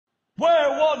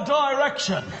We're One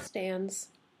Direction. Stands.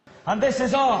 And this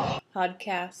is our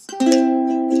Podcast. One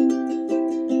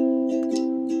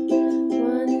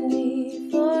D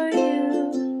for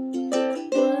you,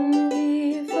 one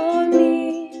D for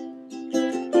me.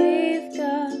 We've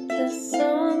got the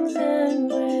songs and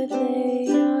where they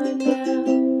are now.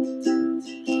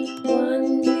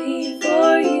 One D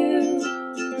for you,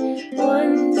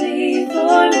 one D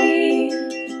for me.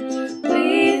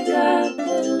 We've got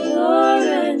the lore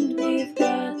and we've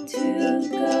got to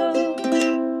go.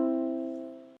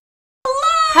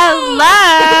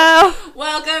 Hello!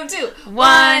 Welcome to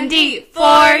 1D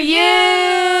for you! Are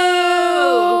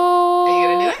you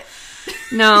gonna do it?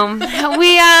 No.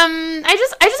 I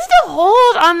just have to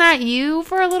hold on that you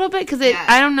for a little bit, because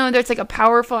I don't know, there's like a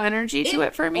powerful energy to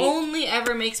it for me. It only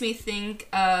ever makes me think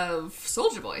of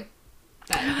Soulja Boy.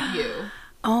 That you.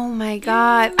 Oh my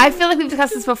god. I feel like we've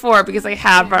discussed this before, because I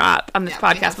have brought up on this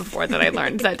podcast before that I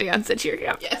learned that dance at cheer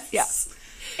camp. Yes. Yeah.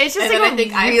 It's just and like then I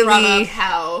think I brought up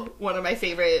how one of my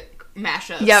favorite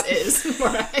mashups is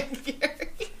Mariah Carey.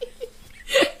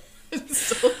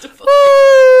 Soulja Boy.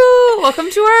 Woo! Welcome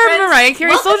to our Friends, Mariah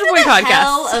Carey Soulja Boy podcast.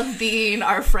 Hell of being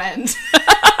our friend.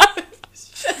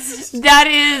 That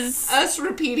is us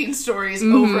repeating stories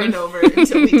over and over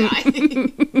until we die.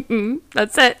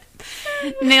 That's it.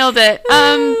 Nailed it.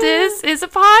 This is a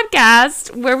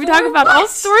podcast where we talk about all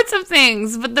sorts of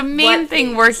things, but the main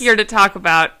thing we're here to talk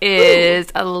about is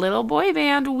a little boy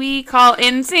band we call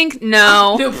NSYNC.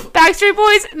 No. Nope. Backstreet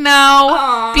Boys.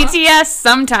 No. BTS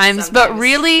sometimes, but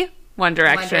really One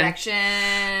Direction. One Direction.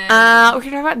 We're going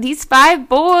to talk about these five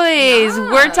boys.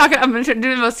 Yeah. We're talking, I'm going to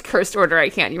do the most cursed order I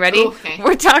can. You ready? Okay.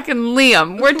 We're talking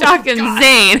Liam. We're talking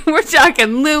Zayn. We're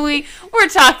talking Louis. We're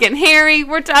talking Harry.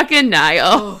 We're talking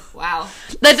Niall. Oh, wow.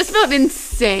 That just felt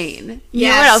insane. You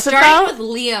know what else it starting felt? with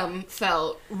Liam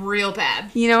felt real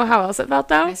bad. You know how else it felt,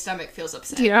 though? My stomach feels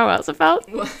upset. Do you know how else it felt?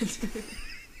 What?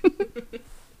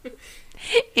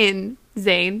 In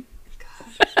Zayn.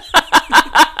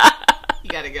 You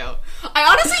gotta go. I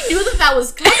honestly knew that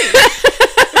was coming.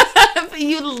 But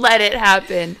you let it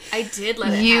happen. I did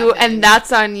let it happen. And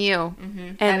that's on you.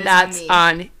 Mm-hmm. And that's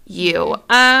on you.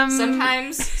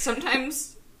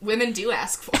 Sometimes women do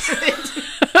ask for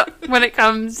it. When it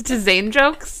comes to Zayn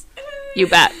jokes, you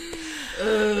bet.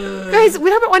 Guys,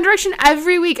 we talk about One Direction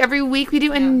every week. Every week we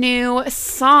do a new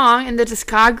song in the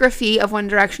discography of One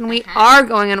Direction. We are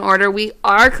going in order. We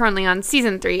are currently on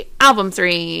season 3, album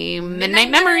 3,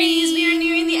 Midnight Memories. We are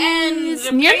nearing the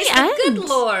end. Near the end. Good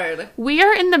Lord. We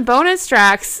are in the bonus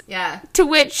tracks. Yeah. To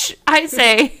which I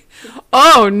say,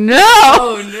 oh no.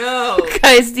 Oh no.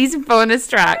 Guys, these bonus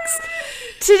tracks.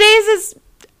 Today's is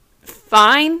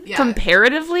fine,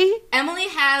 comparatively. Emily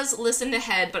has listened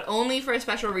ahead, but only for a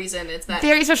special reason. It's that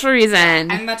very special reason.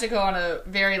 I'm about to go on a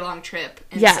very long trip,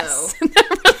 and yes. so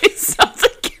that really sounds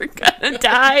like you're gonna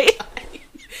die.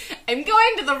 I'm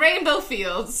going to the rainbow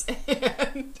fields,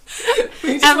 and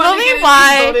Emily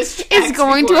White is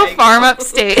going to a farm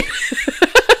upstate.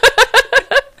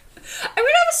 I'm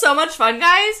gonna have so much fun,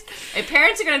 guys. My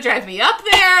parents are gonna drive me up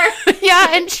there.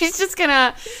 Yeah, and she's just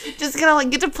gonna like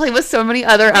get to play with so many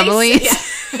other Emilys. Yeah.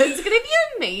 It's gonna be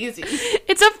amazing.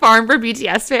 It's a farm for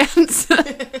BTS fans.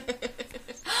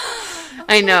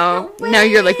 I know. Now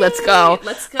you're like, let's go.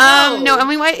 Let's go. No,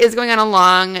 Emily White is going on a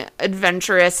long,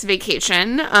 adventurous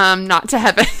vacation. Not to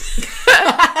heaven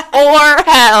or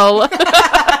hell.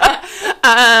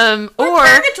 Or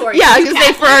purgatory. Yeah, I was gonna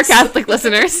say for our Catholic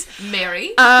listeners.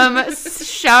 Mary.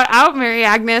 Shout out Mary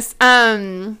Agnes.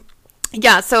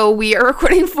 Yeah, so we are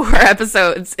recording 4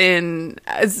 episodes in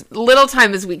as little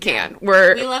time as we can.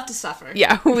 We love to suffer.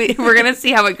 Yeah, we're gonna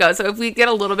see how it goes. So if we get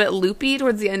a little bit loopy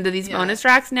towards the end of these bonus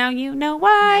tracks, now you know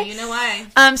why. Now you know why.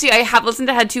 So yeah, I have listened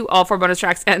ahead to all 4 bonus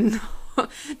tracks, and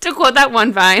to quote that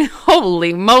one Vine,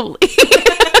 holy moly.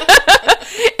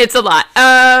 It's a lot.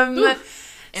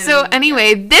 So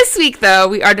anyway, this week though,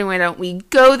 we are doing Why Don't We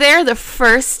Go There, the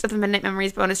first of the Midnight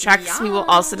Memories bonus tracks. Yeah. We will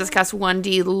also discuss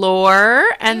 1D lore,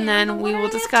 and then we will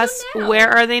discuss Where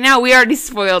Are They Now. We already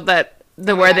spoiled that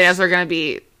the Where Are They Nows are going to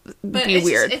be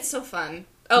weird. It's so fun.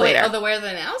 Oh, later. Wait, the Where Are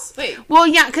They Nows? Wait. Well,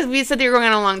 yeah, because we said they were going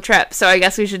on a long trip, so I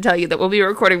guess we should tell you that we'll be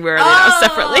recording Where Are They Now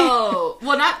separately. Oh,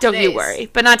 well, not Don't today's. you worry.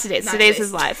 But not today's. Today's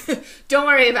is live. Don't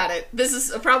worry about it. This is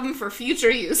a problem for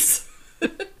future use.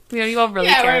 You know, you all really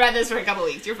care. Yeah, worry about this for a couple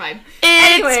weeks. You're fine.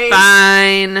 It's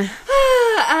fine.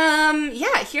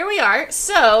 Yeah, here we are.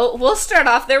 So, we'll start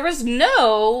off. There was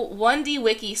no 1D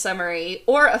Wiki summary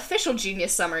or official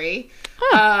Genius summary.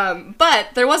 But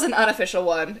there was an unofficial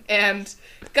one. And,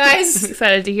 guys, I'm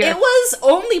excited to hear. It was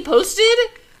only posted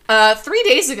 3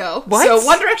 days ago. What? So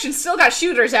One Direction still got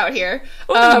shooters out here.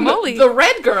 Holy moly. The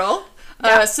Red Girl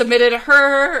submitted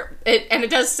her, and it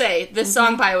does say, this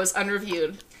song bio is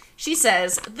unreviewed. She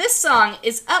says, this song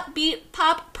is upbeat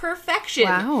pop perfection.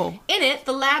 Wow. In it,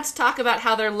 the lads talk about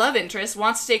how their love interest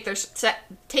wants to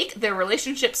take their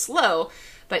relationship slow,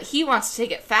 but he wants to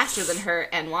take it faster than her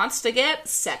and wants to get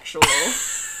sexual.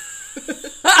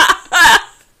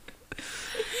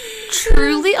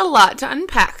 Truly a lot to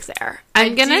unpack there.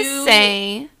 I'm going to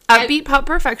say upbeat pop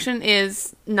perfection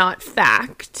is not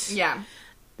fact. Yeah.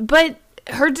 But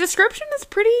her description is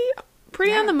pretty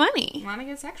on the money. Want to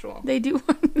get sexual. They do.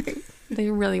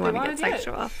 They really want to get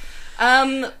sexual.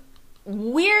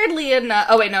 Weirdly enough...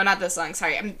 Oh, wait, no, not this song.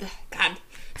 Sorry. God.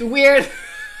 It's weird.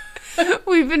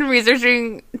 We've been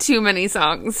researching too many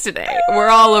songs today. We're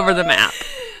all over the map.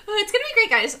 Well, it's going to be great,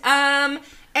 guys.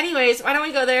 Anyways, Why Don't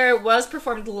We Go There was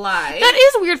performed live. That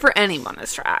is weird for any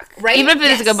bonus track. Right? Even if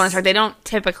it is a good bonus track, they don't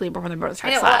typically perform the bonus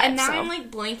tracks live. And now I'm, like,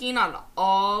 blanking on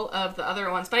all of the other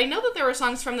ones. But I know that there were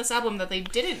songs from this album that they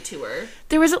didn't tour.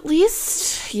 There was at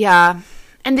least... Yeah.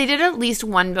 And they did at least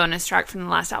one bonus track from the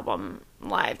last album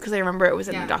live, because I remember it was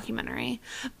in the documentary.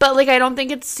 But, like, I don't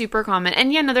think it's super common.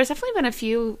 And, yeah, no, there's definitely been a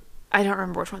few... I don't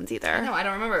remember which ones either. No, I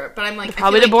don't remember. But I'm like...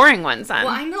 Probably the boring ones, then.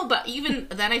 Well, I know, but even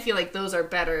then I feel like those are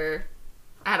better...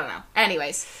 I don't know.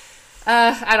 Anyways.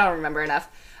 I don't remember enough.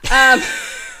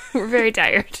 We're very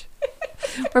tired.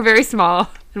 We're very small,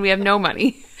 and we have no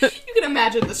money. You can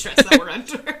imagine the stress that we're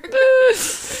under.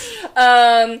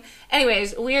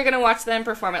 Anyways, we are going to watch them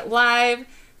perform it live.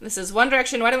 This is One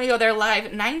Direction. Why Don't We Go There live?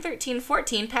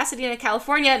 9/13/14, Pasadena,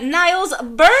 California. Niall's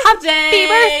birthday! Happy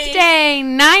birthday,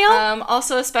 Niall!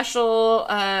 Also a special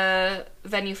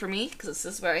venue for me, because this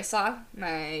is where I saw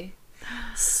my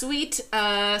sweet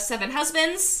Seven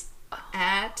Husbands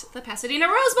at the Pasadena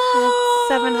Rose Bowl.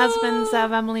 Seven Husbands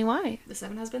of Emily Y. The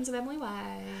Seven Husbands of Emily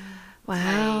Y.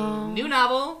 Wow. My new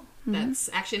novel that's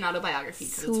actually an autobiography,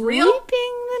 because it's real.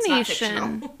 Sweeping the nation. Not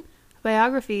fictional.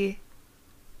 Biography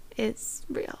is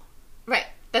real. Right.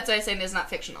 That's why I say it is not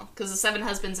fictional, because The Seven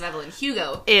Husbands of Evelyn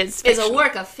Hugo is a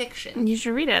work of fiction. You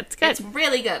should read it. It's good. It's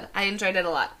really good. I enjoyed it a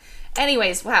lot.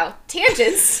 Anyways, wow.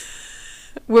 Tangents.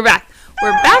 We're back.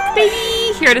 We're back,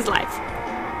 baby! Here it is live.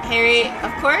 Harry,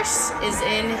 of course, is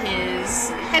in his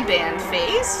headband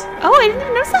phase. Oh, I didn't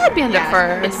even notice the headband at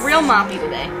first. It's real moppy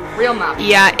today. Real moppy.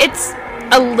 Yeah, it's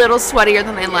a little sweatier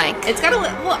than I like. It's got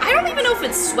well, I don't even know if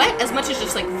it's sweat as much as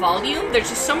just, like, volume. There's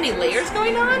just so many layers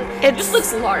going on. It just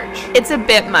looks large. It's a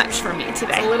bit much for me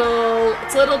today.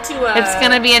 It's a little too, It's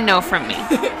gonna be a no from me.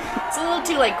 It's a little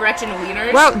too, like, Gretchen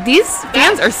Wieners. Wow, these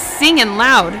fans are singing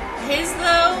loud. His,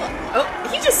 though... Oh,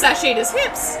 he just sashayed his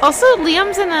hips. Also,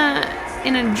 Liam's in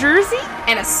a jersey?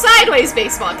 And a sideways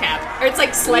baseball cap. Or it's,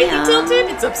 like, slightly tilted.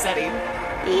 It's upsetting.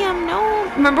 Liam, no.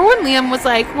 Remember when Liam was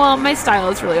like, well, my style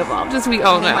has really evolved, as we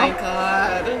all know. Oh my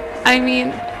god. I mean...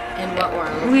 In what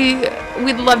world?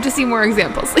 We'd love to see more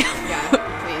examples, Liam.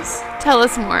 Yeah, please. Tell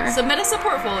us more. Submit us a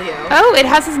portfolio. Oh, it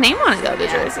has his name on it, though, the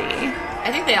jersey. I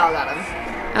think they all got him.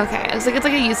 Okay. It's like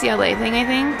a UCLA thing, I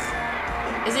think.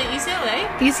 Is it UCLA?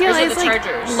 UCLA is like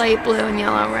Chargers? Light blue and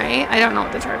yellow, right? I don't know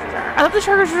what the Chargers are. I thought the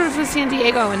Chargers was with San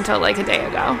Diego until like a day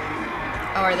ago.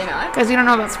 Oh, are they not? Because we don't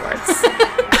know about sports.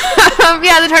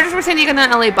 Yeah, the Chargers were San Diego and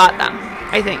then LA bought them,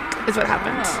 I think, is what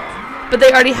happened. Oh. But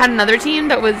they already had another team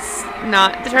that was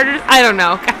not the Chargers. I don't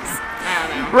know, guys. I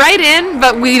don't know. Write in,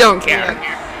 but we don't care. We don't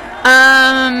care.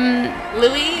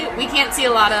 Louis, we can't see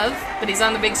a lot of, but he's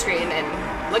on the big screen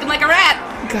and looking like a rat.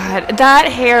 God, that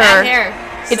hair. That hair.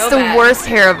 It's so the bad. worst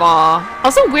hair of all.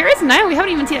 Also, where is Niall? We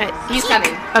haven't even seen it. He's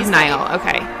coming. Of Niall,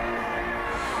 okay.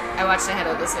 I watched ahead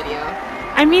of this video.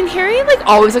 I mean, Harry, like,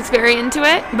 always looks very into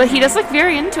it, but he does look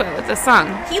very into it with this song.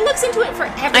 He looks into it for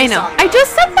every I know. song, I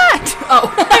just said that. Oh.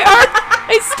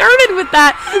 I started with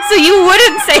that, so you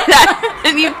wouldn't say that,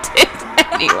 and you did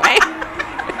anyway.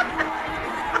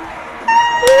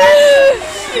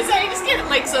 You just get,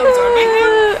 like, so absorbed by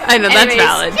him. I know, that's Anyways,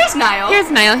 valid. Here's Niall.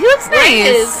 Here's Niall. He looks Wearing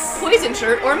nice. his poison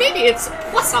shirt, or maybe it's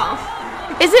poisson.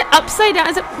 Is it upside down?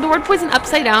 Is it the word poison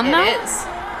upside down, though? It is.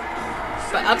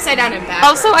 But upside down and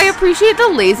backwards. Also, I appreciate the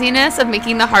laziness of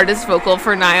making the hardest vocal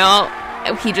for Niall.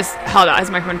 He just held out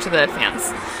his microphone to the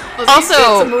fans.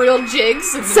 Also, some real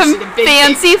jigs. And some just a big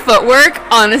fancy footwork.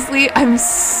 Honestly, I'm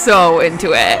so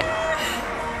into it.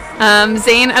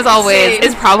 Zayn, as always, Zayn.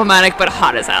 is problematic but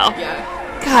hot as hell. Yeah.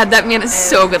 God, that man is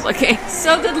so good looking.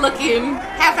 So good looking.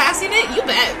 Half-assing it? You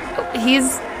bet.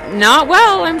 He's not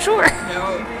well, I'm sure.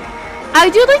 No. I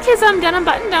do like his denim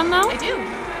button down though. I do.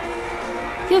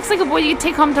 He looks like a boy you could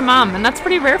take home to mom, and that's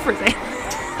pretty rare for Zayn.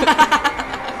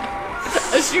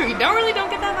 That's true. You don't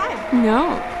get that vibe.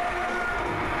 No.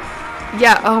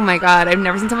 Yeah, oh my god, I've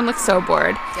never seen someone look so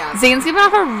bored. Yeah. Zayn's giving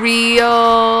off a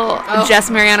real Jess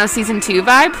Mariano season 2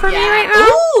 vibe for me right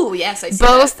now. Ooh, yes, I see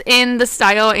Both that. in the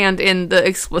style and in the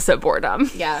explicit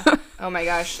boredom. Yeah. Oh my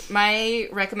gosh. My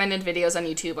recommended videos on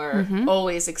YouTube are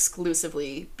always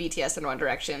exclusively BTS and One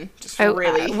Direction. Just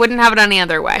really. I wouldn't have it any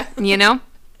other way, you know?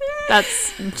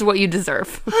 That's what you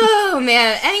deserve. Oh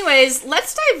man. Anyways,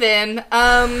 let's dive in.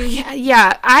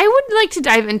 Yeah, I would like to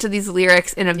dive into these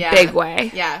lyrics in a big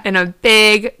way. Yeah. In a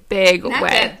big Not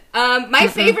way. good. My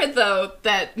favorite, though,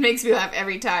 that makes me laugh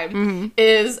every time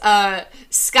is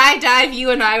skydive you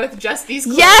and I with just these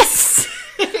clothes. Yes!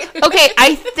 Okay,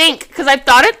 I think, because I've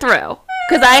thought it through,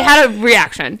 because I had a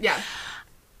reaction. Yeah.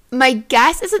 My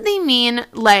guess is that they mean,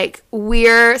 like,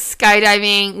 we're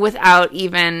skydiving without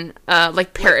even,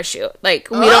 like, parachute. Like,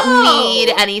 we don't need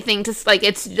anything to, like,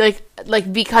 it's,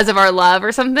 like because of our love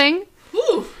or something.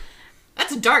 Ooh.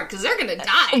 That's dark, because they're gonna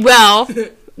die. Well,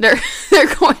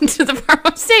 they're going to the farm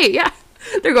upstate, yeah.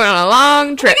 They're going on a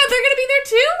long trip. Oh my god, they're gonna be there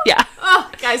too? Yeah.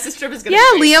 Oh, guys, this trip is gonna Yeah,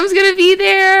 be great. Liam's gonna be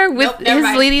there with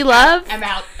his lady love. I'm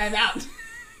out.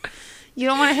 You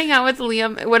don't want to hang out with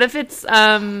Liam. What if it's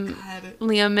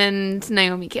Liam and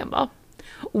Naomi Campbell?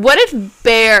 What if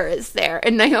Bear is there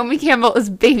and Naomi Campbell is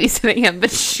babysitting him,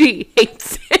 but she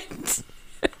hates it?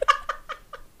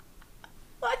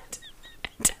 What?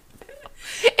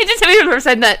 It just hit me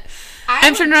said that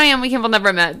I'm sure Naomi Campbell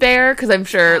never met Bear, because I'm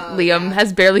sure Liam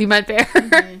has barely met Bear.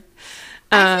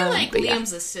 I feel like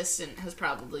Liam's assistant has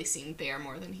probably seen Bear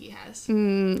more than he has.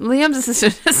 Liam's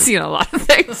assistant has seen a lot of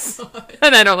things,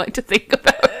 and I don't like to think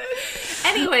about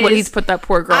Anyways, what he's put that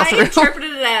poor girl I through.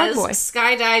 interpreted it as boy.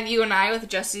 skydive you and I with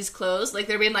just these clothes. Like,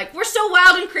 they're being like, we're so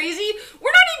wild and crazy,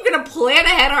 we're not even gonna plan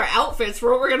ahead our outfits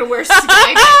for what we're gonna wear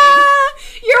skydiving.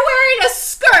 You're wearing a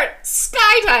skirt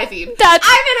skydiving. I'm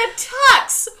in a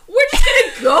tux. We're just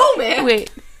gonna go, man.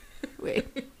 Wait.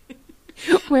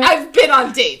 Where? I've been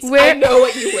on dates. I know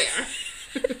what you wear.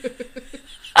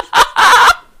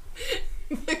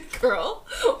 The girl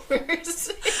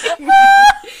wears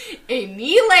a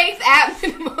knee-length at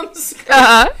minimum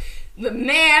skirt. The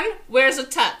man wears a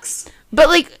tux. But,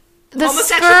 like, the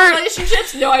homosexual skirt...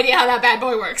 relationships, no idea how that bad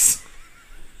boy works.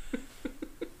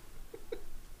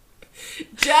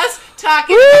 Just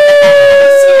talking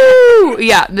Woo!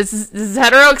 Yeah, this is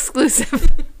hetero exclusive.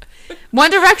 One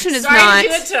Direction is sorry not. to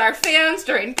do it to our fans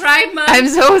during Pride Month. I'm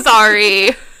so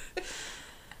sorry.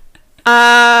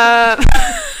 Oh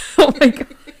my god.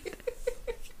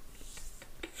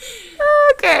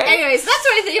 Okay. Anyways, that's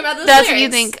what I think about those That's lyrics. what you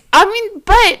think. I mean,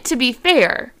 but to be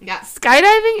fair,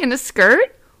 skydiving in a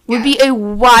skirt would be a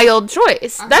wild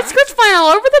choice. That skirt's flying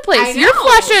all over the place. You're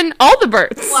flashing all the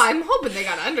birds. Well, I'm hoping they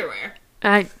got underwear.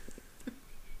 I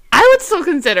would still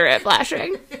consider it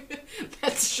flashing.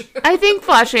 That's true. I think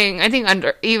flashing,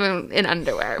 even in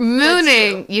underwear.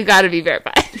 Mooning, you gotta be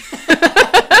verified.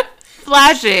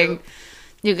 Flashing,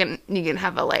 you can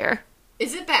have a layer.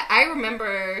 Is it bad?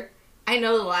 I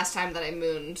know the last time that I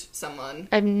mooned someone.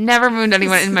 I've never mooned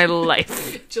anyone in my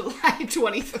life. July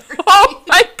 23rd. Oh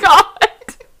my god!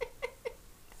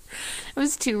 It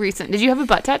was too recent. Did you have a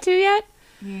butt tattoo yet?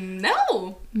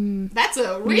 No. That's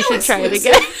a real You should try it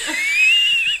exclusive. again.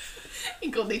 I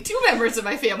think only 2 members of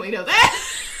my family know that.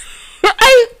 Before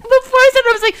I said it,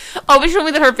 I was like, oh, but she told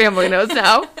me that her family knows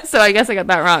now. So I guess I got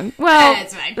that wrong. Well,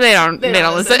 That's fine. they don't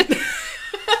listen.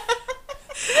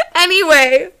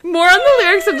 Anyway, more on the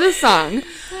lyrics of this song.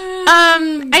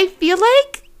 I feel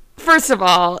like, first of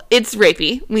all, it's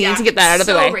rapey. We need to get that out of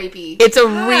the way. So rapey. It's a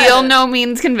real no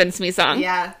means convince me song.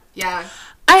 Yeah.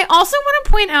 I also want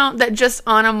to point out that just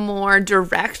on a more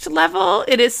direct level,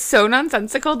 it is so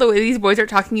nonsensical the way these boys are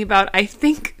talking about, I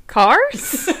think,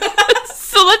 cars.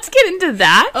 So let's get into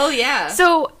that. Oh, yeah.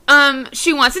 So,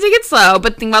 she wants to take it slow,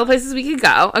 but think about the places we could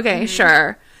go. Okay,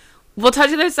 sure. We'll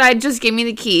touch the other side, just give me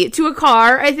the key to a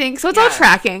car, I think. So it's all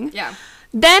tracking. Yeah.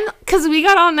 Then, because we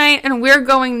got all night and we're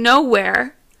going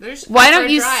nowhere, why don't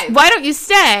you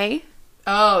stay?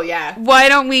 Oh, yeah. Why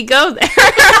don't we go there?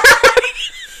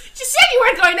 You said you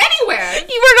weren't going anywhere.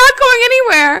 You were not going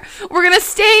anywhere. We're going to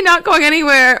stay not going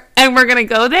anywhere, and we're going to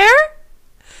go there?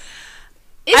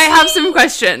 I have some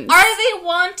questions. Are they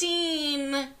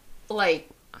wanting, like,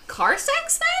 car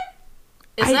sex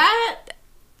then? Is that...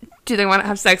 Do they want to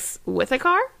have sex with a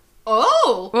car?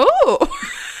 Oh. Oh.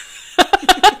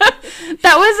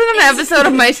 That was in an episode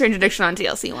of My Strange Addiction on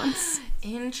TLC once.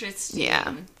 Interesting.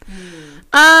 Yeah.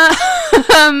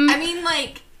 I mean,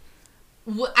 like...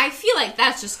 I feel like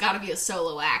that's just got to be a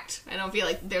solo act. I don't feel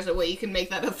like there's a way you can make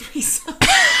that a threesome.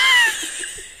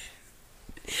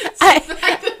 I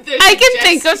can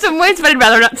think of some ways, but I'd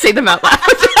rather not say them out loud.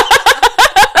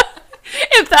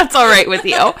 If that's all right with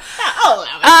you. I'll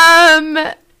allow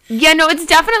it. Yeah, no, it's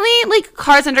definitely, like,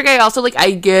 car-centric. I also, like,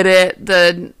 I get it.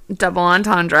 The double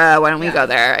entendre. Why don't we go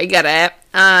there? I get it.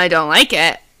 I don't like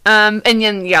it. And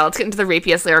then, yeah, let's get into the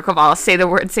rapiest lyric of all. Say the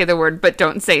word, but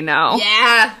don't say no.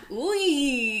 Yeah.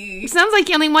 Ooh. Sounds like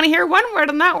you only want to hear one word,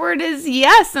 and that word is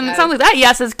yes. And it sounds like that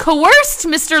yes is coerced,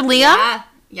 Mr. Liam.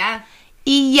 Yeah.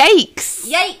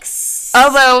 Yikes.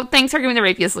 Although, thanks for giving the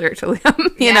rapiest lyric to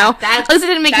Liam, you know? At least it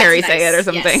didn't make Harry say it or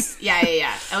something. Yes.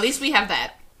 Yeah. At least we have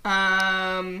that.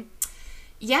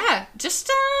 Yeah,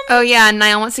 just, Oh, yeah,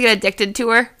 Niall wants to get addicted to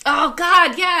her. Oh,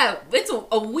 God, yeah. It's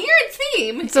a weird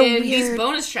theme in these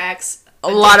bonus tracks. A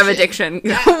lot of addiction.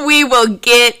 Yeah. We will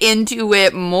get into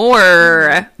it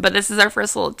more. But this is our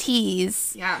first little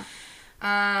tease. Yeah.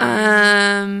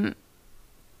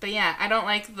 But yeah, I don't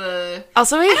like the...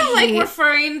 Also, I don't like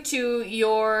referring to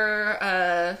your,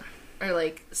 or,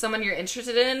 like, someone you're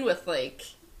interested in with, like,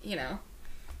 you know...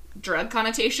 drug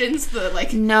connotations, the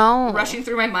like rushing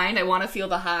through my mind. I want to feel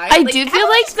the high. I do feel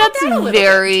like that's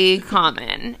very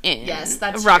common in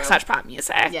rock / pop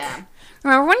music. Yeah.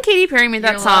 Remember when Katy Perry made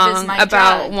that song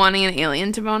about wanting an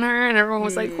alien to bone her, and everyone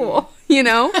was like, "Cool," you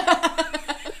know?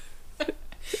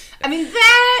 I mean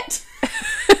that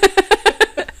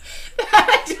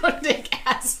I don't think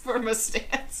as from a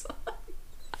stance on.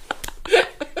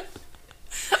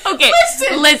 Okay,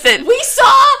 listen. We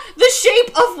saw The Shape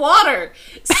of Water.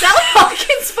 Sally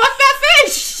Hawkins fuck that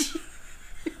fish.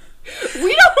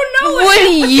 We don't know.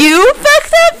 Would you fuck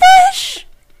that fish?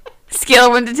 Scale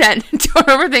of 1 to 10. Don't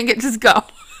overthink it. Just go.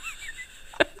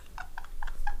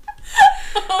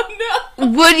 Oh no.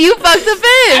 Would you fuck the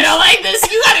fish? I don't like this.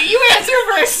 You answer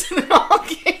first.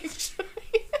 Okay.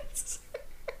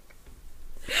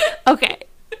 Okay.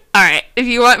 All right. If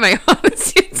you want my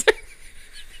honest answer.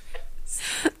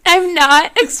 I'm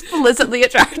not explicitly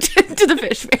attracted to the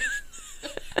fish man.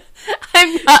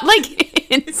 I'm not,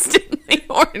 like, instantly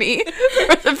horny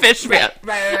for the fish man.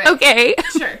 Right. Okay?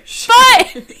 Sure. But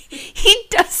he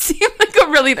does seem like a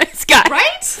really nice guy.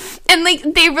 Right? And, like,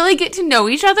 they really get to know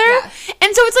each other. Yeah.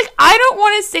 And so it's like, I don't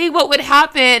want to say what would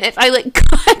happen if I, like,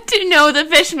 got to know the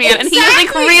fish man and he was,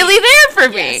 like, really there for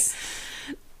me. Yes.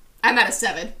 I'm at a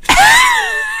 7.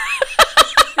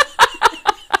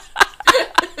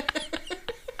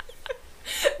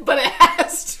 But it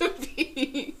has to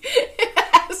be. It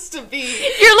has to be.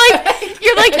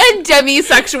 You're like a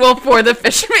demisexual for the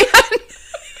fishman.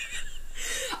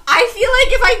 I feel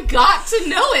like if I got to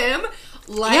know him,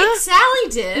 like Sally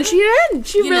did. She did.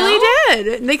 She really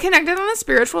did. They connected on a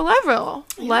spiritual level.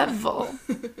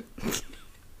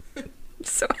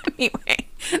 So anyway,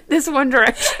 this One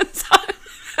Direction song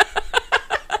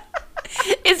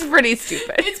is pretty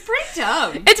stupid. It's pretty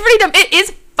dumb. It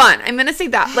is fun. I'm gonna say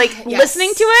that. Like,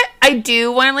 listening to it, I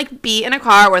do want to, like, be in a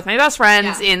car with my best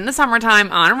friends in the summertime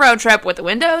on a road trip with the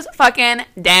windows fucking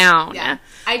down. Yeah.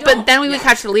 But then we would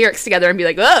catch the lyrics together and be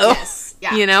like, oh. Yes.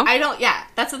 Yeah. You know?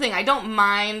 That's the thing. I don't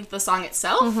mind the song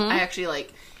itself. I actually,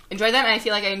 like, enjoy that, and I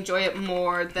feel like I enjoy it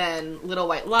more than Little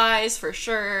White Lies, for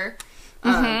sure.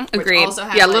 Agreed. Also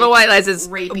has, Little White Lies is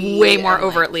rapey way more and,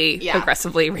 overtly,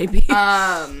 aggressively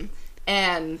rapey.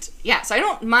 And, yeah, so I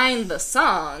don't mind the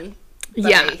song,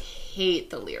 but I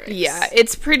hate the lyrics. Yeah,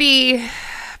 it's pretty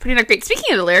not great.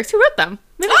 Speaking of the lyrics, who wrote them?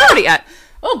 We haven't heard it yet.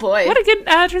 Oh, boy. What a good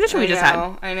transition we just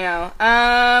had. I know.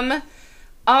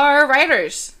 Our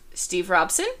writers, Steve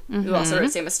Robson, who also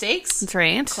wrote Say Mistakes. That's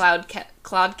right.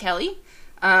 Claude Kelly.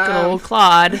 Good old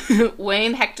Claude.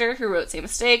 Wayne Hector, who wrote Say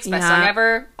Mistakes, Best Song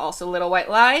Ever, also Little White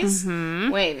Lies.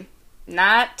 Wayne,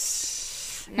 not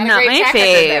my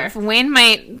fave. Wayne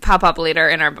might pop up later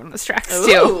in our bonus tracks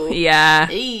too. Yeah.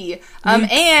 Hey.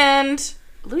 And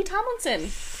Louis Tomlinson.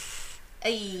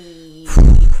 Hey.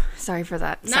 Sorry for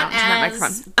that. Not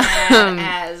as bad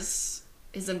as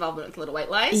his involvement with Little White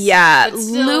Lies. Yeah,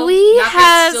 still, Louis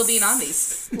has still being on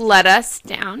these. let us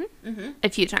down a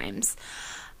few times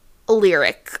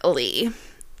lyrically.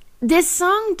 This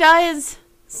song does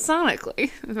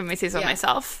sonically, if I may say so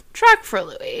myself, track for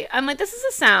Louis. I'm like, this is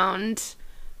a sound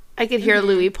I could hear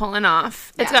Louis pulling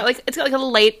off. It's got like a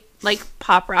light, like,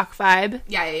 pop rock vibe.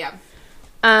 Yeah.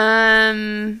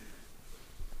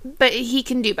 But he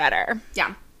can do better.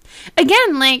 Yeah.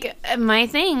 Again, like, my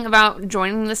thing about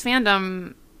joining this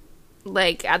fandom,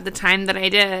 like, at the time that I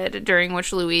did, during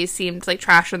which Louis seemed like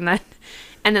trash, and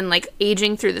then like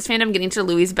aging through this fandom, getting to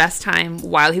Louis' best time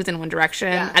while he was in One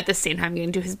Direction, at the same time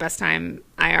getting to his best time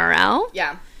IRL.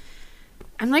 Yeah.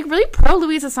 I'm, like, really pro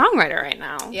Louis as a songwriter right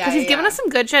now. Yeah, because he's given us some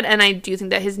good shit, and I do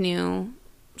think that his new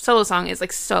solo song is,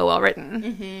 like, so well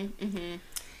written.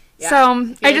 Yeah. So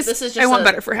This is I want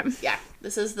better for him. Yeah,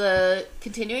 this is the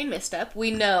continuing misstep.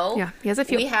 We know. Yeah, he has a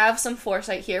few. We have some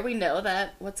foresight here. We know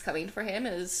that what's coming for him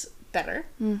is better.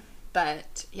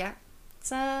 But yeah,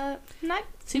 it's not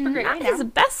super great Not right now. his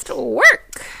best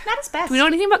work. Not his best. Do we know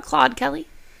anything about Claude Kelly?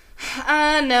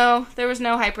 No. There was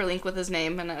no hyperlink with his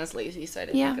name, and I was lazy, so I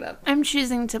didn't look it up. I'm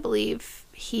choosing to believe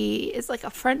he is like a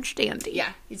French dandy.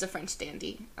 Yeah, he's a French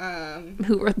dandy.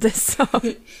 Who wrote this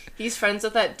song? He's friends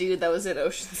with that dude that was in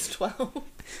Ocean's 12.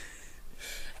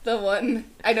 The one,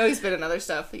 I know he's been in other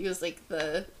stuff. He was like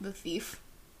the thief.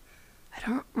 I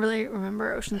don't really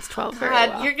remember Ocean's 12 very God,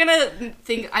 well. you're gonna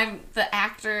think I'm the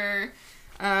actor.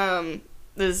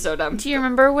 This is so dumb. Do you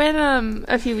remember when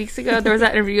a few weeks ago there was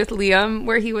that interview with Liam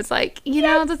where he was like, you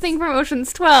know, the thing from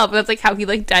Ocean's 12? That's like how he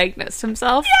like diagnosed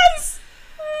himself. Yes!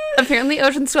 Apparently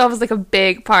Ocean's 12 is like a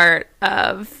big part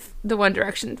of the One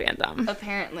Direction fandom.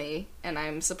 Apparently, and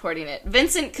I'm supporting it.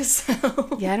 Vincent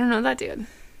Cassell. Yeah, I don't know that dude.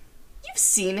 You've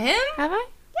seen him? Have I?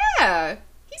 Yeah.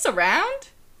 He's around.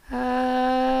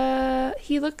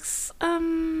 He looks,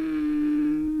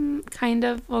 kind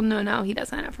of, well, no, he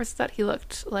doesn't. At first I thought he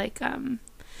looked like, oh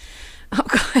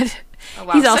god. Oh,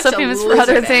 wow, he's also such a famous for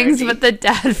other lizard things, energy. but the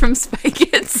dad from Spy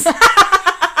Kids.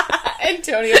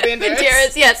 Antonio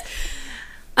Banderas. Yes.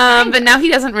 But now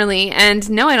he doesn't really, and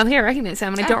no, I don't think I recognize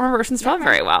him, and I don't remember Ocean's 12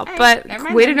 very well, but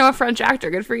way to know a French actor,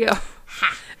 good for you.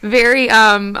 Very,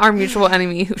 our mutual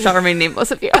enemy who shall remain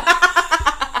nameless of you.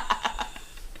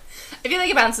 I feel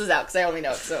like it bounces out because I only know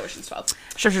it's Ocean's 12.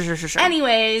 Sure.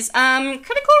 Anyways,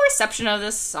 critical reception of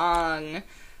this song.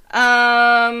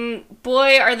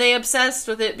 Boy, are they obsessed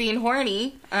with it being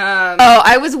horny.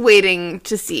 I was waiting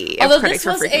to see if critics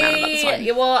were freaking out about this one.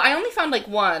 Well, I only found like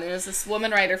one. It was this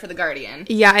woman writer for The Guardian.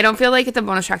 Yeah, I don't feel like the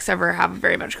bonus tracks ever have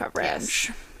very much coverage.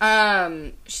 Yes.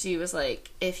 She was like,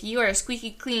 if you are a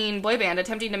squeaky clean boy band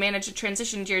attempting to manage a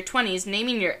transition to your 20s,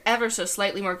 naming your ever so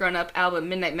slightly more grown-up album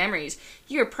Midnight Memories,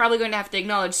 you're probably going to have to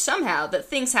acknowledge somehow that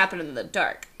things happen in the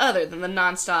dark, other than the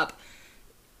non-stop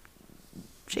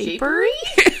Japery?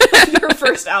 Her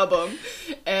first album,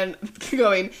 and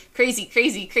going crazy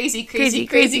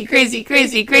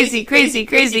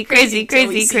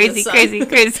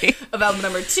of album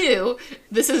number 2.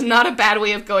 This is not a bad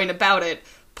way of going about it.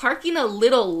 Parking a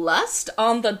little lust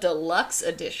on the deluxe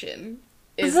edition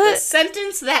is the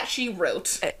sentence that she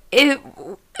wrote.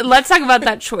 Let's talk about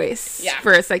that choice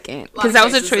for a second, because that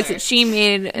was a choice there. that she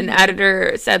made. An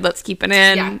editor said, let's keep it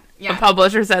in. Yeah. A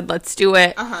publisher said, let's do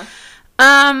it.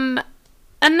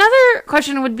 Another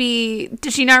question would be,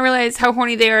 did she not realize how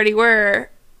horny they already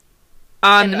were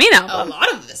on the main album? A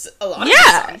lot of these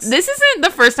songs. This isn't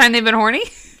the first time they've been horny.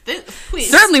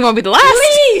 Please. Certainly won't be the last.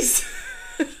 Please!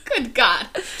 Good God.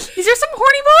 These are some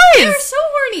horny boys. They're so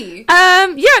horny.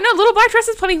 Little Black Dress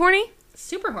is plenty horny.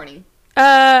 Super horny.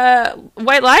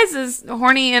 White Lies is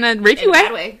horny in a rapey In a way.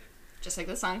 bad way. Just like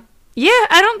this song. Yeah,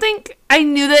 I don't think... I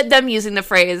knew that them using the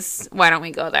phrase, why don't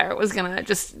we go there, was gonna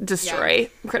just destroy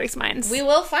critics' minds. We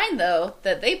will find, though,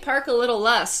 that they park a little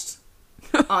lust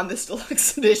on this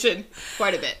deluxe edition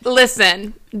quite a bit.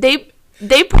 Listen, they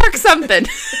park something.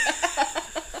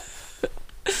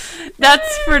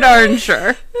 That's for darn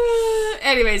sure.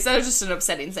 Anyways, that was just an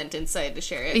upsetting sentence, so I had to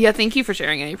share it. Yeah, thank you for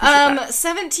sharing it. I appreciate that.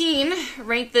 17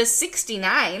 ranked this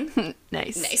 69.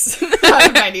 Nice. Out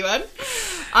of 91.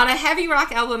 On a heavy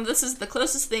rock album, this is the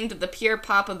closest thing to the pure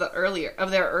pop of their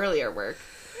earlier work.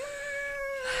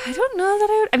 I don't know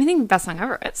that I think best song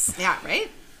ever is. Yeah,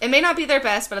 right? It may not be their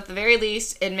best, but at the very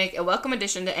least, it'd make a welcome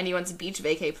addition to anyone's beach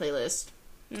vacay playlist.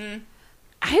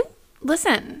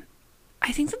 Listen,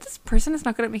 I think that this person is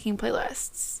not good at making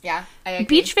playlists. Yeah, I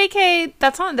agree. Beach vacay,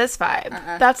 that's not this vibe.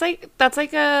 That's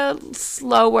like a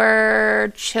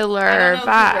slower, chiller I don't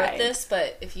know vibe. if you wrote this,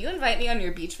 but if you invite me on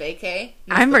your beach vacay,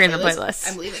 I'm bringing a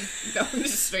playlist. I'm leaving. Going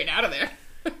just straight out of there.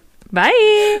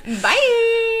 Bye.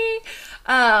 Bye.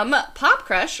 Pop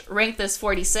Crush ranked this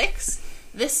 46.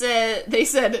 They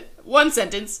said one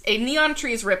sentence, a Neon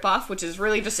Trees ripoff, which is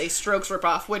really just a Strokes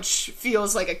ripoff, which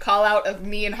feels like a call out of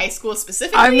me in high school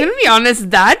specifically. I'm gonna be honest,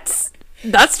 that's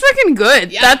fucking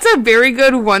good. Yeah. That's a very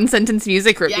good one sentence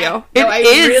music review. Yeah. No, I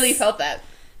really felt that.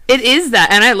 It is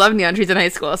that, and I love Neon Trees in high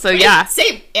school, so Right? yeah.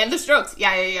 Same. And the Strokes.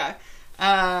 Yeah.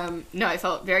 No, I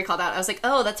felt very called out. I was like,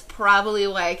 oh, that's probably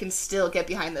why I can still get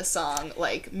behind this song,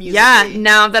 like, musically. Yeah,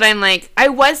 now that I'm like, I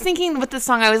was thinking with this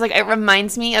song, I was like, it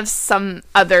reminds me of some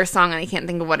other song, and I can't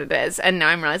think of what it is, and now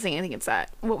I'm realizing I think it's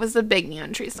that. What was the big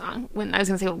Neon Tree song? When I was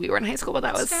going to say when we were in high school, but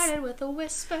that was... Started with a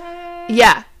whisper.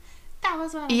 Yeah. That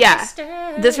was what Yeah. I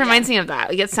whispered. This reminds me of that.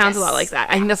 Like, it sounds a lot like that.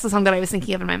 I think that's the song that I was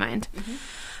thinking of in my mind.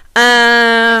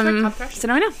 Pop Crush. So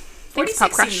now I know. Thanks,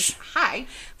 Pop 46 Crush. seems high.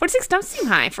 46 does seem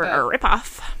high for a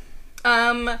ripoff.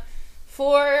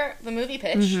 For the movie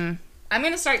pitch, I'm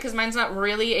going to start because mine's not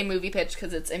really a movie pitch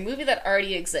because it's a movie that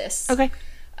already exists. Okay.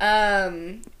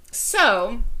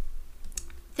 So,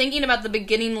 thinking about the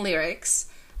beginning lyrics,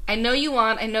 I know you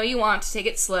want to take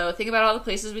it slow. Think about all the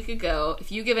places we could go.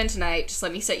 If you give in tonight, just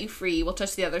let me set you free. We'll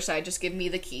touch the other side. Just give me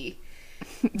the key.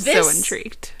 So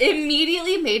intrigued.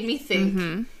 Immediately made me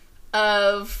think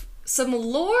of some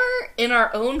lore in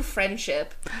our own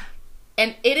friendship.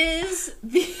 And it is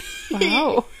the...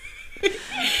 Wow.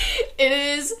 It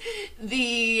is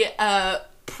the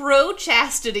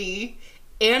pro-chastity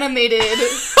animated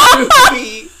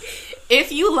movie,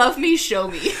 If You Love Me, Show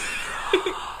Me.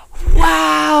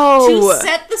 Wow. To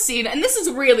set the scene, and this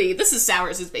is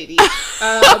Sowers' baby.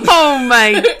 Oh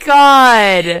my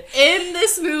god. In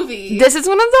this movie. This is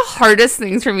one of the hardest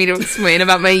things for me to explain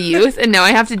about my youth, and now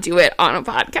I have to do it on a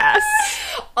podcast.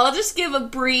 I'll just give a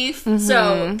brief.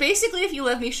 So, basically, If You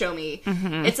Love Me, Show Me.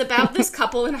 It's about this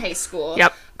couple in high school.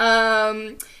 Yep.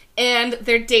 And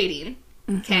they're dating.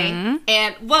 Okay.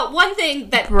 And one thing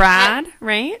that... Brad,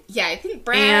 right? Yeah, I think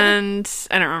Brad. And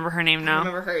I don't remember her name now. I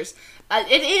remember hers.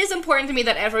 It is important to me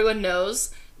that everyone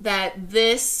knows that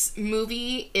this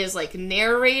movie is, like,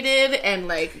 narrated and,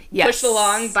 like, pushed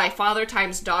along by Father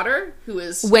Time's daughter, who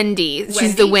is... Wendy.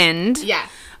 She's the wind. Yeah.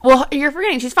 Well, you're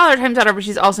forgetting, she's Father Time's daughter, but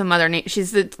she's also Mother Nature.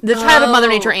 She's the child of Mother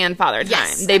Nature and Father Time.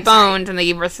 Yes, they boned and they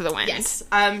gave birth to the wind. Yes.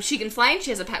 She can fly and she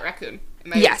has a pet raccoon.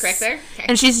 Am I correct there? Okay.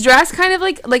 And she's dressed kind of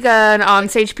like an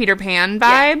onstage Peter Pan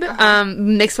vibe,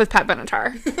 mixed with Pat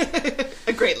Benatar.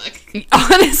 A great look.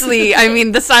 Honestly, I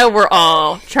mean, the style we're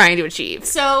all trying to achieve.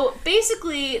 So,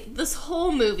 basically, this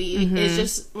whole movie is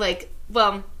just, like,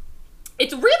 well,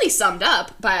 it's really summed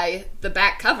up by the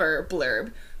back cover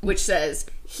blurb, which says...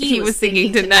 He was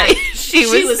thinking tonight. She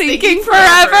was thinking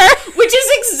forever. Which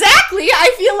is exactly,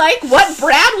 I feel like, what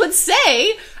Brad would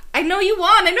say. I know you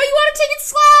want to take it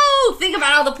slow. Think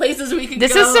about all the places we could go.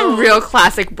 This is some real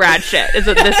classic Brad shit, is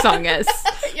what this song is.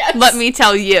 Yes. Let me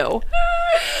tell you.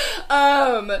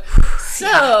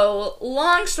 So,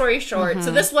 long story short,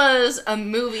 so this was a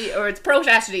movie, or it's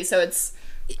pro-chastity, so it's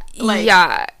like...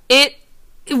 Yeah. It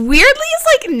weirdly is,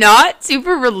 like, not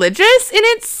super religious in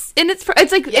its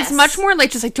it's like, it's much more,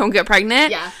 like, just, like, don't get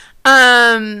pregnant. Yeah.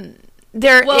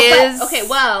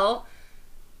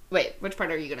 Wait, which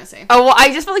part are you gonna say? Oh, well,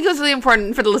 I just felt like it was really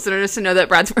important for the listeners to know that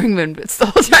Brad's wearing moon boots the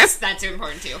whole time. Yes, that's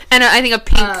important too. And I think a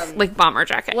pink, like, bomber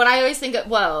jacket. What I always think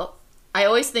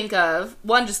of,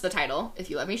 one, just the title, If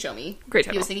You Let Me, Show Me. Great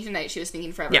title. He was thinking tonight, she was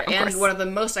thinking forever. Yeah, of course. And one of the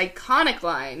most iconic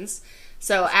lines,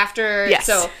 so after, Yes.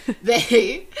 so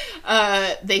they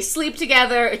sleep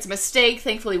together, it's a mistake,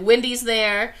 thankfully Wendy's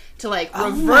there to, like,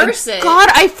 reverse it. God,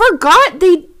 I forgot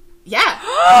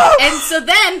Yeah. And so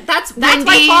then that's Wendy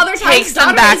why Father Time's takes them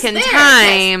daughter back is in there.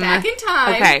 time. Yes, back in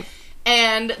time. Okay.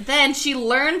 And then she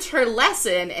learned her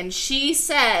lesson and she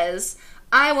says,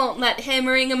 I won't let him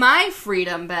ring my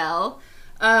freedom bell.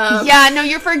 Yeah, no,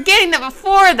 you're forgetting that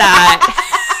before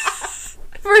that.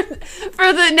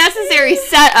 for the necessary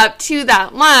setup to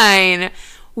that line,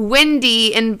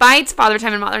 Wendy invites Father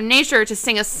Time and Mother Nature to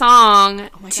sing a song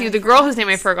to the girl whose name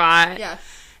I forgot. Yeah.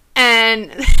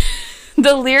 And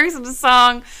the lyrics of the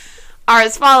song are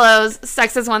as follows: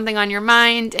 sex is one thing on your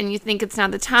mind, and you think it's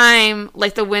not the time.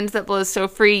 Like the wind that blows so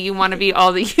free, you want to be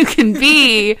all that you can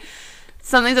be.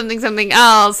 Something, something, something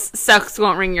else. Sex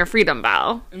won't ring your freedom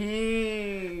bell.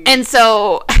 And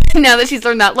so, now that she's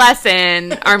learned that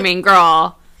lesson, our main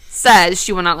girl says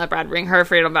she will not let Brad ring her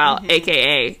freedom bell,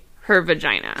 a.k.a. her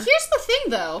vagina. Here's the thing,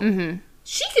 though.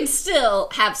 She can still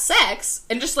have sex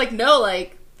and just, like, know,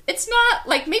 like, it's not,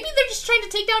 like, maybe they're just trying to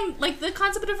take down, like, the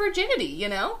concept of virginity, you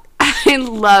know? I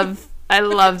love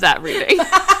that reading.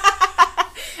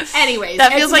 Anyways,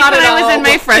 that feels like when I was in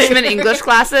my freshman English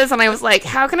classes and I was like,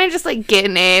 how can I just, like, get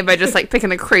an A by just, like, picking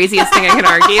the craziest thing I can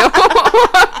argue?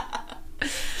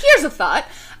 Here's a thought.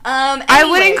 I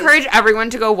would encourage everyone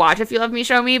to go watch If You Love Me,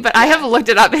 Show Me, but I have looked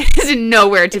it up. It is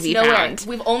nowhere to be found.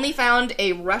 We've only found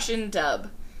a Russian dub.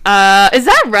 Is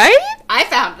that right? I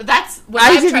found. That's what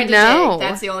I've tried to dig.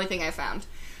 That's the only thing I found.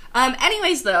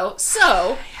 Anyways, though,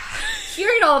 so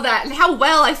hearing all of that and how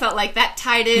well I felt like that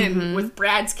tied in with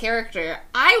Brad's character,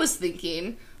 I was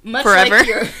thinking, much Forever.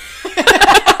 like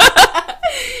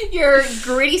your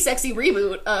gritty, sexy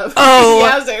reboot of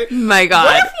Yowzer. My God.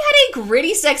 What if we had a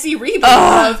gritty, sexy reboot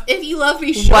of If You Love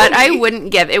Me, Show Me? What I wouldn't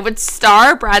give. It would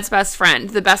star Brad's best friend,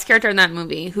 the best character in that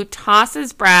movie, who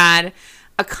tosses Brad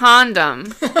a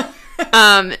condom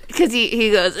Because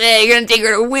he goes, hey, you're gonna take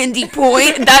her to Windy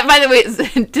Point. That, by the way, is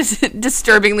a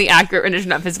disturbingly accurate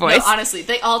rendition of his voice. No, honestly,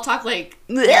 they all talk like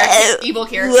evil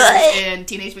characters in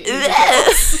Teenage Mutant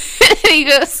Ninja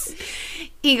Turtles.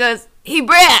 He goes, hey,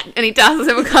 Brad, and he tosses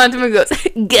him a condom and goes,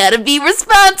 gotta be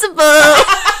responsible.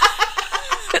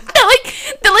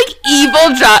 that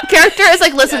evil jock character is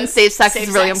like, listen, safe sex is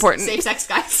really important. Safe sex,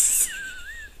 guys.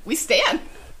 We stand.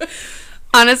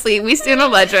 Honestly, we stand a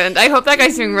legend. I hope that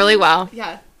guy's doing really well.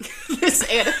 Yeah. This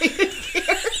animated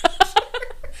character.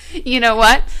 You know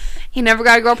what? He never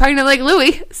got a girl pregnant like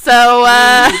Louis. So,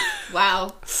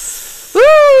 wow. Woo!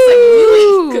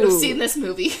 Louis could have seen this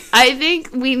movie. I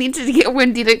think we need to get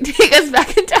Wendy to take us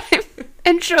back in time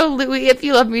and show Louis, if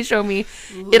you love me, show me.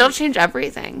 Ooh. It'll change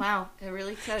everything. Wow, it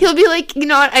really could. He'll be like, you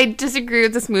know what? I disagree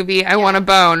with this movie. I want a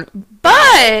bone.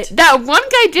 But that one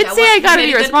guy did say I gotta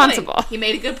be responsible. He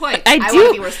made a good point. I want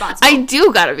to be responsible. I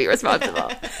do gotta be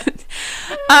responsible.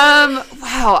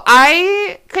 Wow.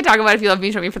 I could talk about If You Love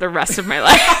Me, Show Me for the rest of my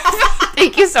life.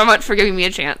 Thank you so much for giving me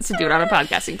a chance to do it on a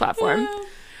podcasting platform.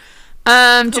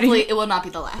 Hopefully it will not be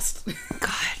the last.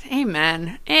 God,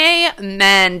 amen.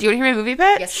 Amen. Do you want to hear my movie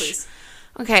pitch? Yes, please.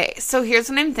 Okay, so here's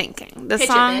what I'm thinking. The pitch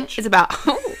song it, is about...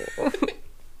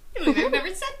 We've never